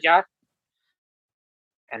learned yet,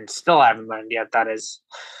 and still haven't learned yet. That is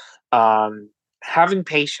having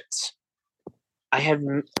patience. I've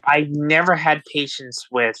never had patience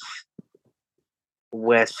with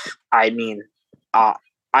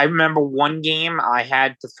I remember one game I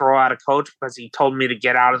had to throw out a coach because he told me to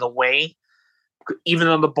get out of the way, even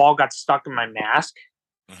though the ball got stuck in my mask.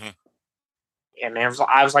 Mm-hmm. And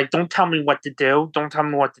I was like, don't tell me what to do. Don't tell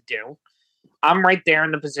me what to do. I'm right there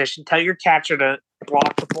in the position. Tell your catcher to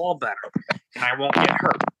block the ball better, and I won't get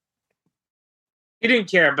hurt. He didn't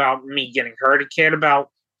care about me getting hurt. He cared about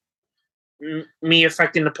me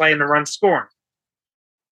affecting the play and the run scoring.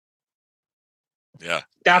 Yeah.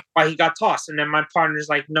 That's why he got tossed. And then my partner's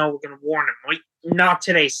like, no, we're going to warn him. Wait, not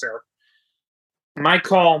today, sir. My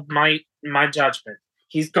call, my judgment.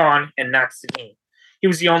 He's gone, and that's the game. He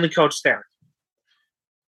was the only coach there.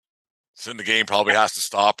 So the game probably has to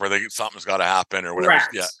stop, or something's got to happen, or whatever.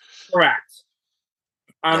 Correct. Yeah. Correct.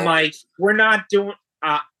 I'm like, we're not doing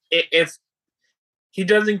if he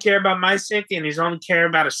doesn't care about my safety and he's only care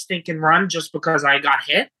about a stinking run just because I got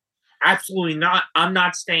hit, absolutely not. I'm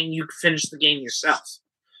not saying you can finish the game yourself.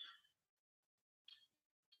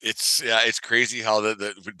 It's crazy how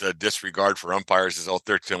the disregard for umpires is out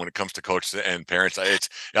there too when it comes to coaches and parents.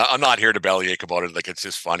 I'm not here to bellyache about it. Like, it's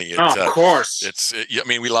just funny. Of course. I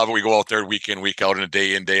mean, we love it. We go out there week in, week out, and a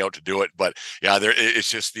day in, day out to do it. But yeah, it's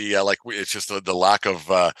just the lack of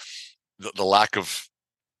the lack of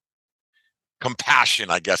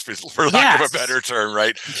compassion, I guess, for lack of a better term,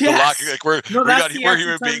 right? Yes. We're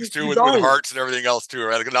human beings too, with hearts and everything else too,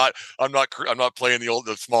 right? I'm not playing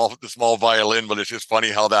the small violin, but it's just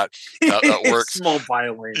funny how that works. Small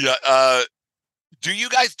violin. Yeah. Do you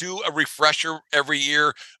guys do a refresher every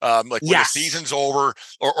year? When the season's over,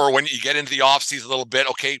 or when you get into the off season a little bit?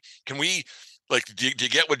 Okay, can we? Like, do you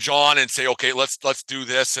get with John and say, okay, let's do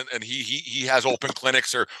this, and he has open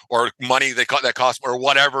clinics or money that costs, or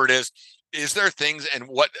whatever it is? Is there things, and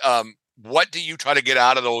what do you try to get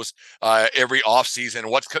out of those every off season?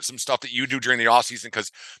 What's some stuff that you do during the off season?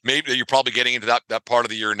 Because maybe you're probably getting into that part of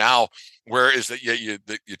the year now, where is that you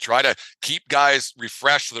try to keep guys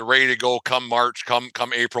refreshed so they're ready to go come March, come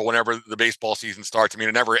April, whenever the baseball season starts. I mean,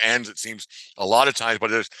 it never ends, it seems, a lot of times.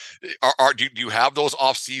 But do you have those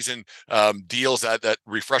off season deals, that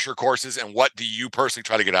refresher courses, and what do you personally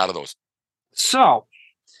try to get out of those? So,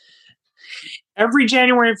 every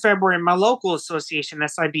January and February, my local association,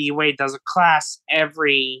 SIBUA, does a class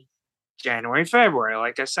every January and February,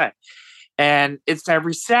 like I said. And it's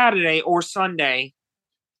every Saturday or Sunday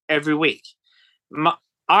every week.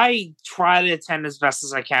 I try to attend as best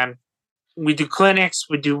as I can. We do clinics,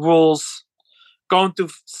 we do rules, going through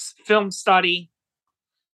film study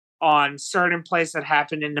on certain plays that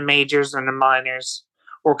happen in the majors and the minors,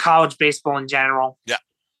 or college baseball in general. Yeah.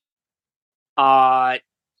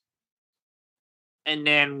 And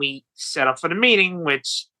then we set up for the meeting,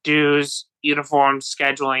 which dues, uniforms,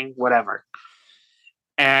 scheduling, whatever.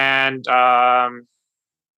 And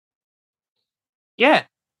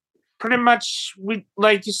pretty much, we,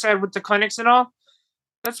 like you said, with the clinics and all,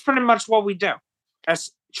 that's pretty much what we do.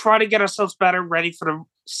 Try to get ourselves better, ready for the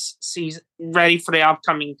season, ready for the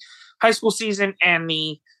upcoming high school season and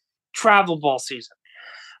the travel ball season.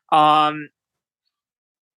 I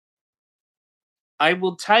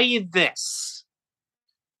will tell you this.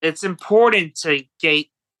 It's important to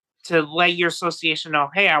let your association know,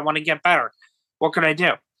 hey, I want to get better. What can I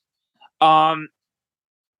do?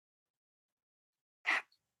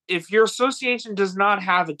 If your association does not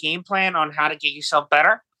have a game plan on how to get yourself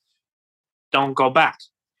better, don't go back.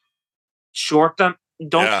 Short them.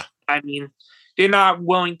 Don't. Yeah. I mean, they're not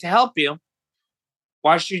willing to help you.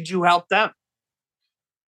 Why should you help them?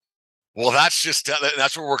 Well, that's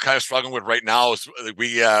what we're kind of struggling with right now. Is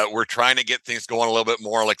we're trying to get things going a little bit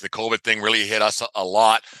more. Like the COVID thing really hit us a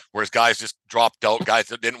lot, whereas guys just dropped out. Guys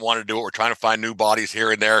that didn't want to do it. We're trying to find new bodies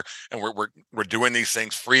here and there, and we're doing these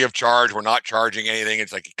things free of charge. We're not charging anything.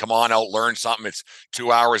 It's like, come on out, learn something. It's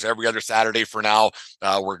 2 hours every other Saturday for now.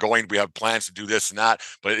 We have plans to do this and that,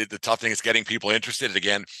 but the tough thing is getting people interested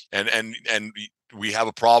again, and we have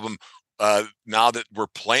a problem now that we're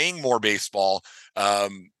playing more baseball.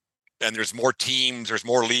 And there's more teams, there's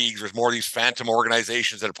more leagues, there's more of these phantom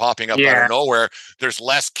organizations that are popping up out of nowhere. There's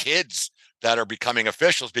less kids that are becoming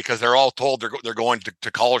officials because they're all told they're going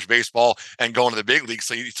to college baseball and going to the big leagues.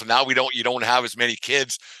 So now you don't have as many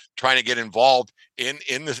kids trying to get involved in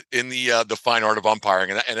the fine art of umpiring,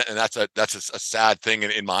 and that's a sad thing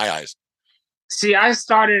in my eyes. See, I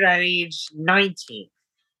started at age 19,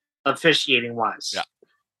 officiating wise. Yeah,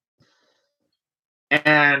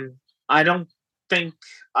 and I don't think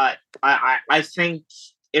I think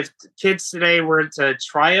if kids today were to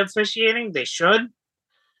try officiating, they should.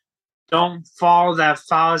 Don't follow that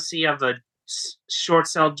fallacy of a short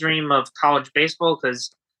sell dream of college baseball,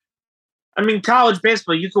 because college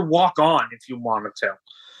baseball you could walk on if you wanted to,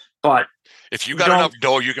 but if you got enough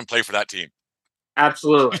dough, you can play for that team.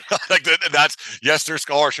 Absolutely. There's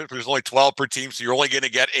scholarships, but there's only 12 per team, so you're only going to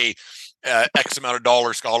get a X amount of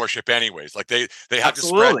dollar scholarship anyways. Like they have to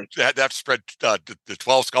spread the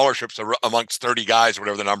 12 scholarships amongst 30 guys or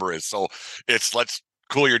whatever the number is. So let's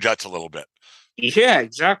cool your jets a little bit. Yeah,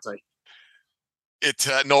 exactly.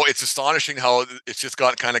 It's astonishing how it's just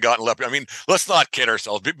gotten left. Let's not kid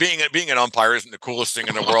ourselves. Being an umpire isn't the coolest thing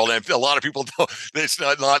in the world, and a lot of people don't. It's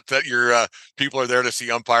not that your people are there to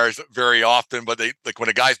see umpires very often, but they like when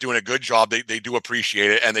a guy's doing a good job, they do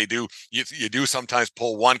appreciate it, and they do. You do sometimes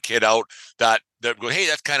pull one kid out that go, hey,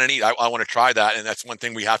 that's kind of neat. I want to try that, and that's one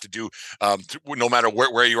thing we have to do. No matter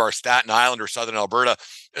where you are, Staten Island or Southern Alberta,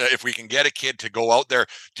 if we can get a kid to go out there,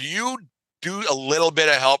 do you do a little bit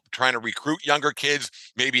of help trying to recruit younger kids,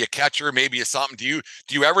 maybe a catcher, maybe a something? Do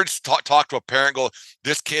you ever talk to a parent and go,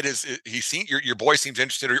 this kid your boy seems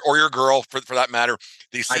interested, or your girl for that matter,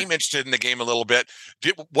 they seem interested in the game a little bit.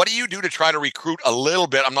 What do you do to try to recruit a little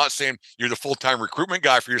bit? I'm not saying you're the full-time recruitment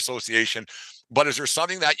guy for your association, but is there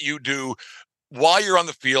something that you do while you're on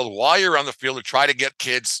the field to try to get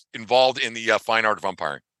kids involved in the fine art of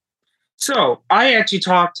umpiring? So I actually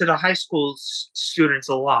talk to the high school students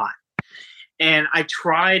a lot. And I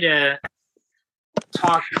try to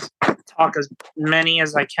talk as many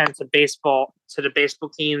as I can to the baseball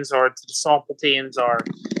teams, or to the softball teams, or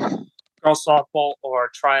girls softball,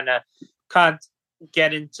 or trying to kind of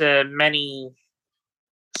get into many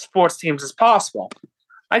sports teams as possible.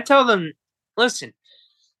 I tell them, listen,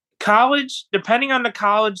 college, depending on the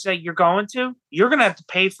college that you're going to, you're going to have to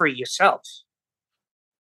pay for it yourself.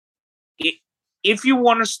 If you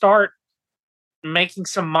want to start making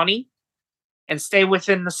some money and stay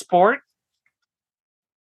within the sport,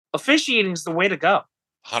 officiating is the way to go.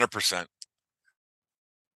 100%.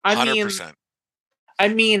 100%.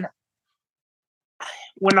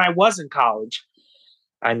 When I was in college,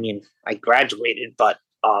 I graduated, but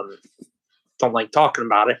don't like talking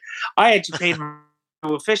about it. I actually paid my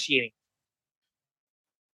officiating.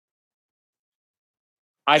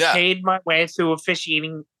 I paid my way through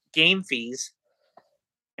officiating game fees,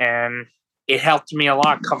 and it helped me a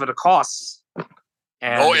lot cover the costs.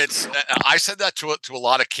 And I said that to a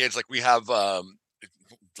lot of kids. Like we have,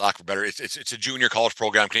 lack of better, it's a junior college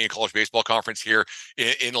program, Canadian College Baseball Conference here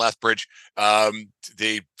in Lethbridge.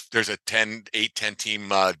 There's a 10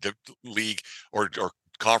 team league or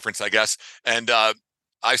conference, I guess. And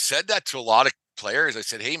I said that to a lot of players. I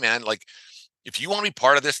said, hey man, like, if you want to be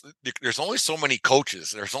part of this, there's only so many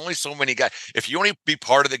coaches. There's only so many guys. If you want to be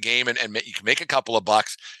part of the game and you can make a couple of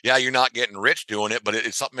bucks, yeah, you're not getting rich doing it, but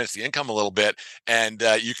it's something that's the income a little bit. And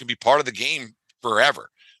you can be part of the game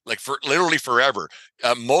forever, like for literally forever.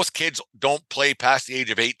 Most kids don't play past the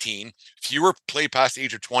age of 18. Fewer play past the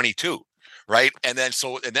age of 22, right? And then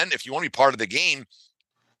if you want to be part of the game,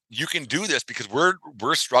 you can do this, because we're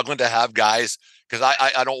struggling to have guys, because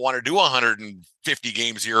I don't want to do 150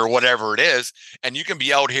 games here or whatever it is. And you can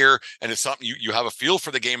be out here and it's something you have a feel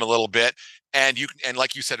for the game a little bit. And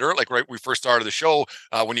like you said earlier, like right, we first started the show,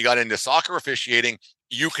 when you got into soccer officiating,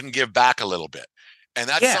 you can give back a little bit. And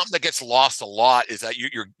that's something that gets lost a lot, is that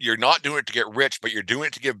you're not doing it to get rich, but you're doing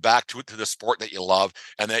it to give back to the sport that you love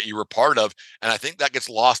and that you were part of. And I think that gets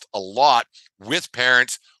lost a lot with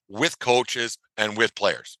parents, with coaches, and with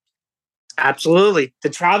players. Absolutely. The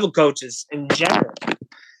travel coaches in general.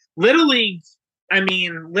 Little League, they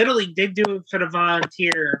do it for the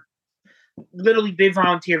volunteer literally they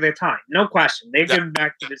volunteer their time, no question. They're giving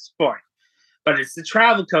back to the sport. But it's the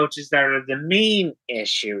travel coaches that are the main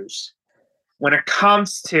issues when it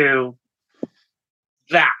comes to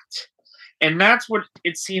that. And that's what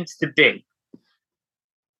it seems to be.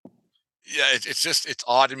 Yeah, it's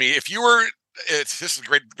odd to me. If you were, this is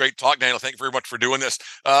great talk, Daniel. Thank you very much for doing this.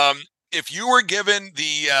 If you were given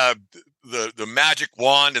the magic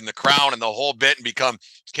wand and the crown and the whole bit and become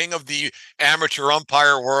king of the amateur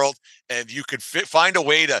umpire world, and you could find a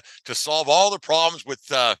way to solve all the problems with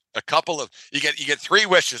a couple of, you get 3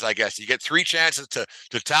 wishes, I guess. You get 3 chances to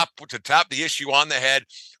tap the issue on the head.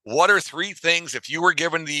 What are 3 things, if you were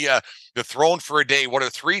given the throne for a day, what are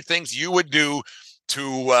 3 things you would do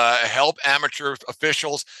to help amateur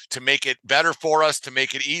officials, to make it better for us, to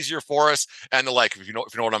make it easier for us, and the like, if you know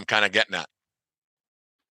what I'm kind of getting at?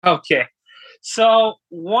 Okay. So,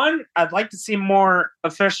 one, I'd like to see more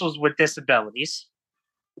officials with disabilities.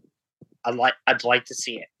 I'd like to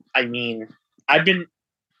see it. I mean,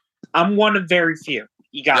 I'm one of very few.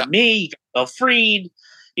 You got me, you got Bill Freed,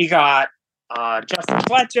 you got Justin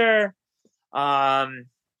Fletcher.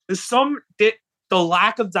 There's the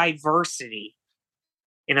lack of diversity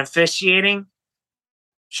in officiating.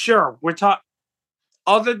 Sure, we're talking,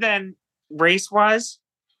 other than race-wise,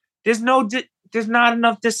 there's not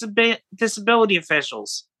enough disability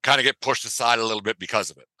officials. Kind of get pushed aside a little bit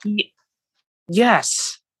because of it.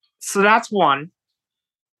 Yes. So that's one.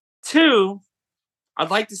 2,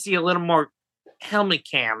 I'd like to see a little more helmet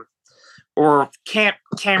cam or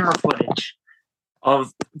camera footage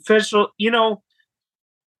of official,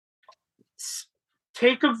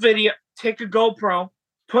 take a video, take a GoPro,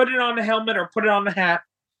 put it on the helmet or put it on the hat,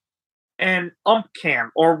 and ump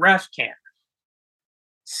cam or ref cam.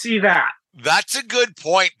 See that. That's a good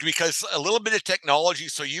point, because a little bit of technology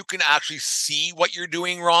so you can actually see what you're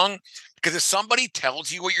doing wrong. Because if somebody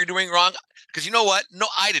tells you what you're doing wrong, because you know what? No,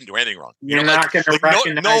 I didn't do anything wrong. You're not going to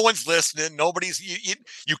recognize. No one's listening. Nobody's.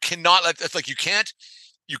 You cannot. It's like you can't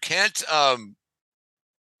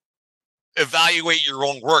evaluate your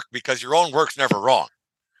own work, because your own work's never wrong,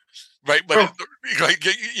 right? But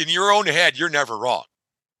in your own head, you're never wrong.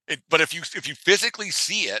 But if you physically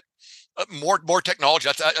see it, more technology.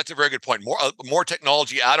 That's a very good point. More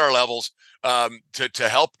technology at our levels to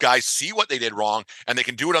help guys see what they did wrong, and they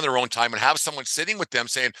can do it on their own time, and have someone sitting with them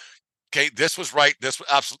saying, "Okay, this was right. This was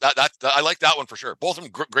absolutely that I like that one for sure." Both of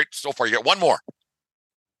them great so far. You get one more.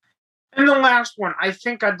 And the last one, I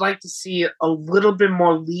think I'd like to see a little bit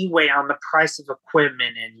more leeway on the price of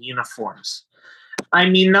equipment and uniforms. I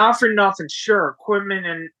mean, not for nothing, sure, equipment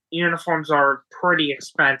and uniforms are pretty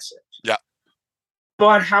expensive. Yeah.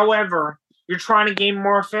 But, however, you're trying to gain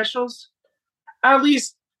more officials, at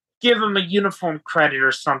least give them a uniform credit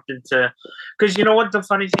or something to... Because you know what the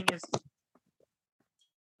funny thing is?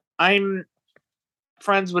 I'm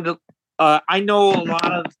friends with... I know a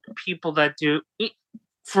lot of people that do,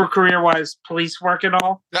 for career-wise, police work and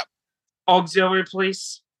all. Yep. Auxiliary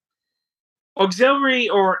police. Auxiliary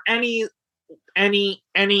or any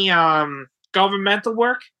governmental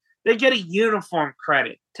work, they get a uniform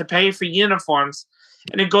credit to pay for uniforms,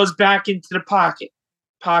 and it goes back into the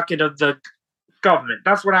pocket of the government.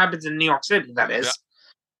 That's what happens in New York City, that is. Yeah.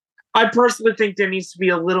 I personally think there needs to be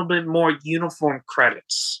a little bit more uniform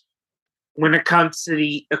credits when it comes to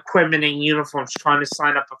the equipment and uniforms trying to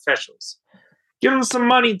sign up officials. Give them some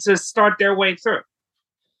money to start their way through,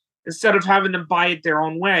 instead of having them buy it their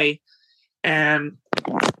own way and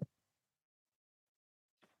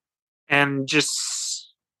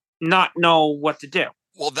just not know what to do.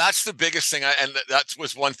 Well, that's the biggest thing. And that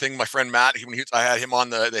was one thing my friend Matt, I had him on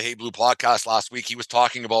the Hey Blue podcast last week. He was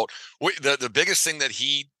talking about the biggest thing that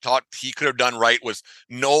he thought he could have done right was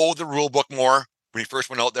know the rule book more when he first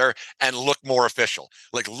went out there, and look more official.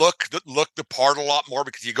 Like look the part a lot more,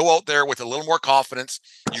 because you go out there with a little more confidence.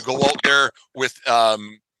 You go out there with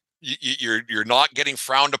you're not getting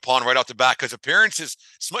frowned upon right off the bat, because appearances,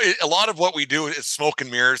 a lot of what we do is smoke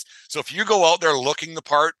and mirrors. So if you go out there looking the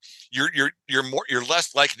part, you're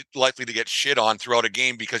less likely to get shit on throughout a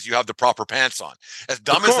game, because you have the proper pants on. As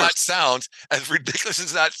dumb as that sounds, as ridiculous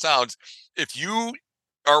as that sounds, if you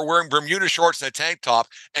are wearing Bermuda shorts and a tank top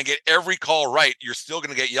and get every call right, you're still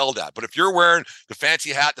going to get yelled at. But if you're wearing the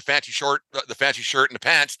fancy hat, the fancy short, the fancy shirt and the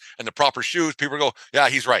pants and the proper shoes, people go, yeah,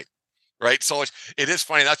 he's right. Right. So it is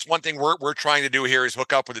funny. That's one thing we're trying to do here, is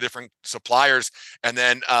hook up with the different suppliers. And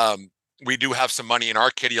then we do have some money in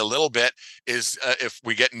our kitty a little bit, is if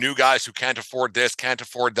we get new guys who can't afford this, can't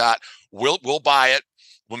afford that, we'll buy it.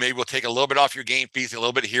 We'll take a little bit off your game fees, a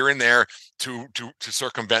little bit here and there to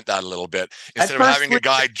circumvent that a little bit, instead of having a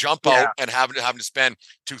guy jump out and having to spend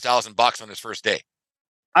 $2,000 on his first day.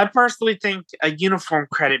 I personally think a uniform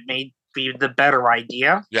credit may be the better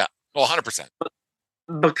idea. Yeah. Well, 100%.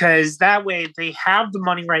 Because that way they have the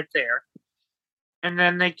money right there, and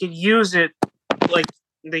then they could use it,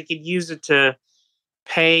 to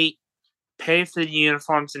pay for the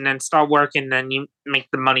uniforms, and then start working. Then you make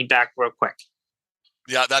the money back real quick.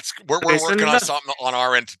 Yeah, we're working on something on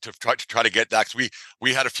our end to try to get that. 'Cause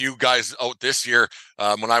we had a few guys out this year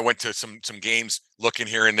when I went to some games, looking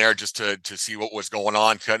here and there just to see what was going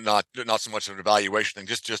on. Not so much an evaluation thing,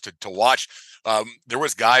 just to watch. There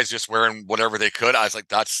was guys just wearing whatever they could. I was like,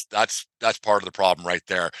 that's part of the problem right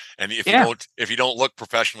there. And if you don't look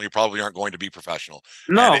professional, you probably aren't going to be professional.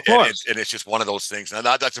 No, of course. And it's just one of those things. And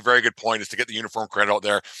that's a very good point, is to get the uniform credit out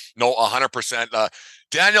there. No, 100%.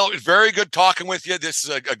 Daniel, it's very good talking with you. This is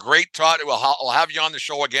a great talk. I'll have you on the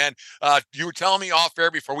show again. You were telling me off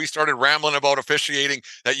air before we started rambling about officiating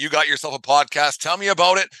that you got yourself a podcast. Tell me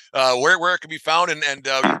about it, where it can be found, and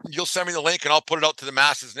you'll send me the link, and I'll put it out to the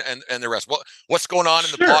masses and the rest. What's going on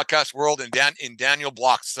in the podcast world in Daniel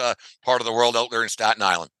Block's part of the world out there in Staten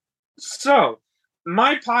Island? So,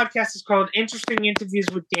 my podcast is called Interesting Interviews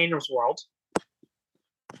with Daniel's World,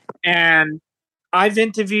 and I've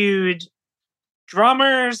interviewed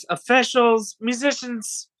drummers, officials,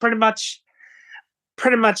 musicians, pretty much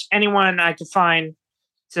anyone I could find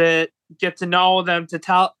to get to know them,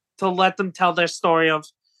 to let them tell their story of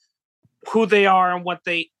who they are and what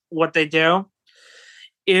they do.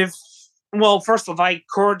 First of all, I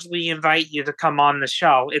cordially invite you to come on the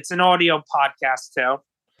show. It's an audio podcast too.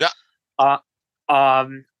 Yeah.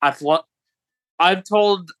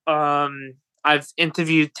 I've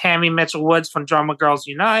interviewed Tammy Mitchell Woods from Drummer Girls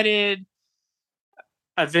United.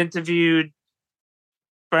 I've interviewed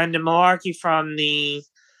Brendan Malarkey from the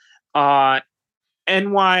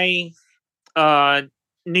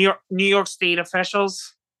New York State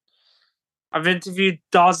officials. I've interviewed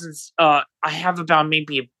dozens. I have about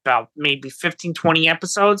maybe 15, 20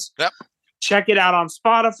 episodes. Yep. Check it out on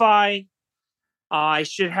Spotify. I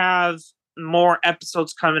should have more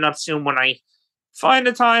episodes coming up soon when I find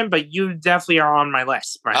the time, but you definitely are on my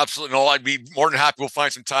list, Brent. Absolutely. No, I'd be more than happy. We'll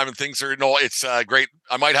find some time, and things are, it's great.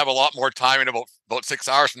 I might have a lot more time in about 6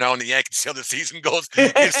 hours from now, and the Yankees see how the season goes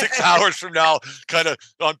in 6 hours from now, kind of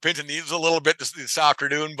on pins and needles a little bit this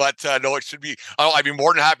afternoon, but no, it should be, I'd be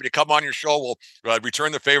more than happy to come on your show. We'll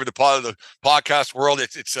return the favor, the podcast world.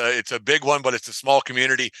 It's a big one, but it's a small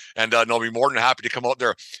community, and I'll be more than happy to come out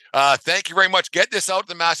there. Thank you very much. Get this out to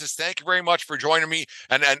the masses. Thank you very much for joining me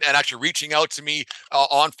and actually reaching out to me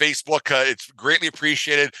on Facebook. It's greatly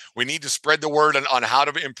appreciated. We need to spread the word on how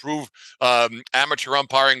to improve amateur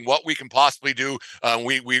umpiring, what we can possibly do.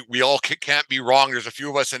 We all can't be wrong. There's a few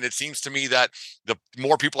of us, and it seems to me that the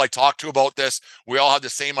more people I talk to about this, we all have the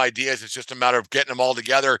same ideas. It's just a matter of getting them all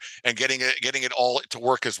together and getting it all to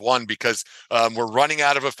work as one, because we're running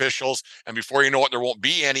out of officials, and before you know it, there won't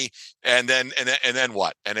be any. And then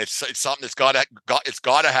what? And it's something that's got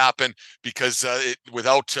to happen, because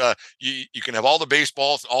without you can have all the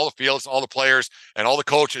baseballs, all the fields, all the players, and all the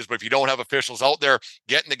coaches, but if you don't have officials out there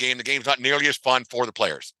getting the game's not nearly as fun for the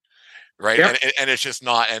players. Right. Yep. And it's just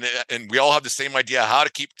not. And we all have the same idea how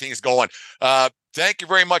to keep things going. Thank you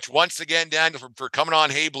very much once again, Daniel, for coming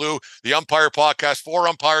on Hey Blue, the Umpire podcast, for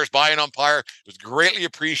umpires, by an umpire. It was greatly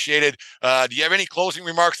appreciated. Do you have any closing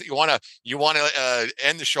remarks that you want to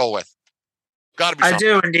end the show with? Got to be something. I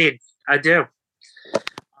do indeed. I do.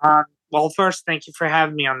 Well, first, thank you for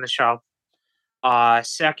having me on the show.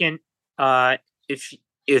 Second,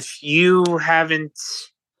 if you haven't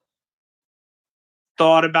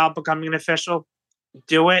thought about becoming an official,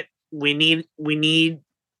 do it. We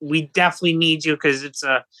definitely need you, because it's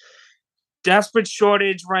a desperate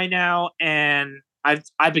shortage right now, and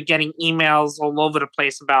I've been getting emails all over the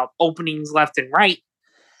place about openings left and right.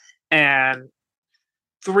 And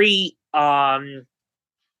 3,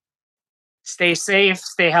 stay safe,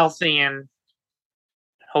 stay healthy, and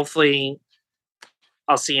hopefully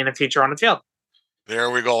I'll see you in the future on the field.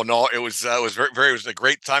 There we go. No, it was it was a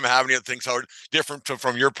great time having you. Things are different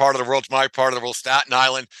from your part of the world to my part of the world. Staten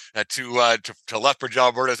Island to Lethbridge,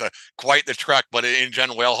 Alberta is quite the trek, but in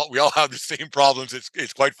general, we all have the same problems.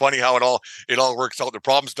 It's quite funny how it all works out. The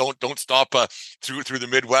problems don't stop through the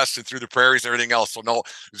Midwest and through the prairies and everything else. So no,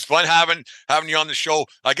 it was fun having you on the show.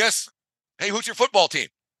 I guess. Hey, who's your football team?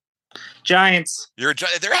 Giants. They're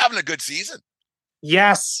having a good season.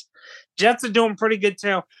 Yes, Jets are doing pretty good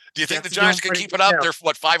too. Do you think the Giants can keep it up? They're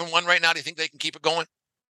 5-1 right now. Do you think they can keep it going?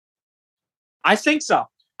 I think so.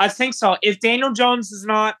 If Daniel Jones does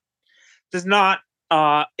not,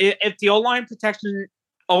 if the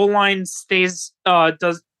O-line stays,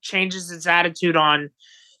 changes its attitude on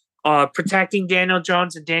protecting Daniel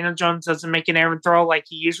Jones, and Daniel Jones doesn't make an errant throw like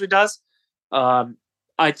he usually does,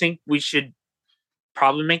 I think we should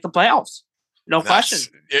probably make the playoffs. No question.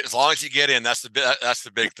 As long as you get in, that's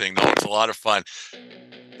the big thing, though. It's a lot of fun.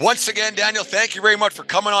 Once again, Daniel, thank you very much for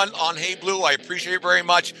coming on Hey Blue. I appreciate it very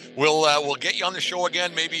much. We'll get you on the show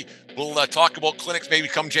again. Maybe we'll talk about clinics. Maybe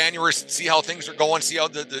come January, see how things are going, see how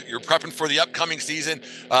you're prepping for the upcoming season.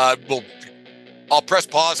 I'll press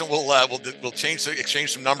pause and we'll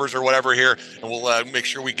exchange some numbers or whatever here, and we'll make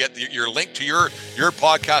sure we get your link to your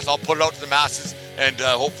podcast. I'll put it out to the masses, and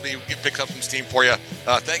hopefully it picks up some steam for you.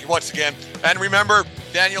 Thank you once again, and remember,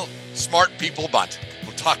 Daniel, smart people bunt.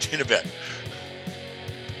 We'll talk to you in a bit.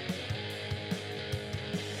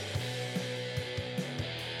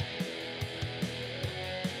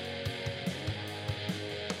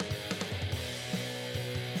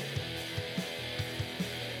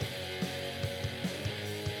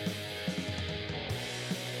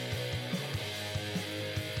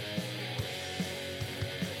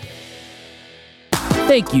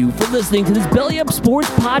 Thank you for listening to this Belly Up Sports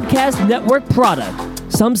Podcast Network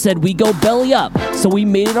product. Some said we go belly up, so we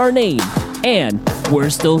made it our name, and we're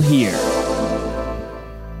still here.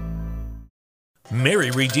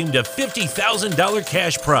 Mary redeemed a $50,000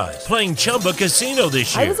 cash prize playing Chumba Casino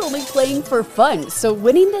this year. I was only playing for fun, so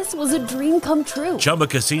winning this was a dream come true. Chumba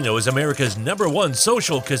Casino is America's #1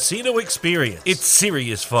 social casino experience. It's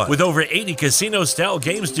serious fun. With over 80 casino-style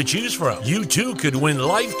games to choose from, you too could win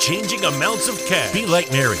life-changing amounts of cash. Be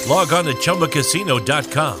like Mary. Log on to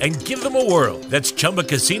ChumbaCasino.com and give them a whirl. That's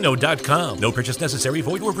ChumbaCasino.com. No purchase necessary.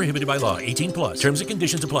 Void or prohibited by law. 18+. Terms and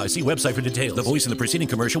conditions apply. See website for details. The voice in the preceding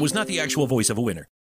commercial was not the actual voice of a winner.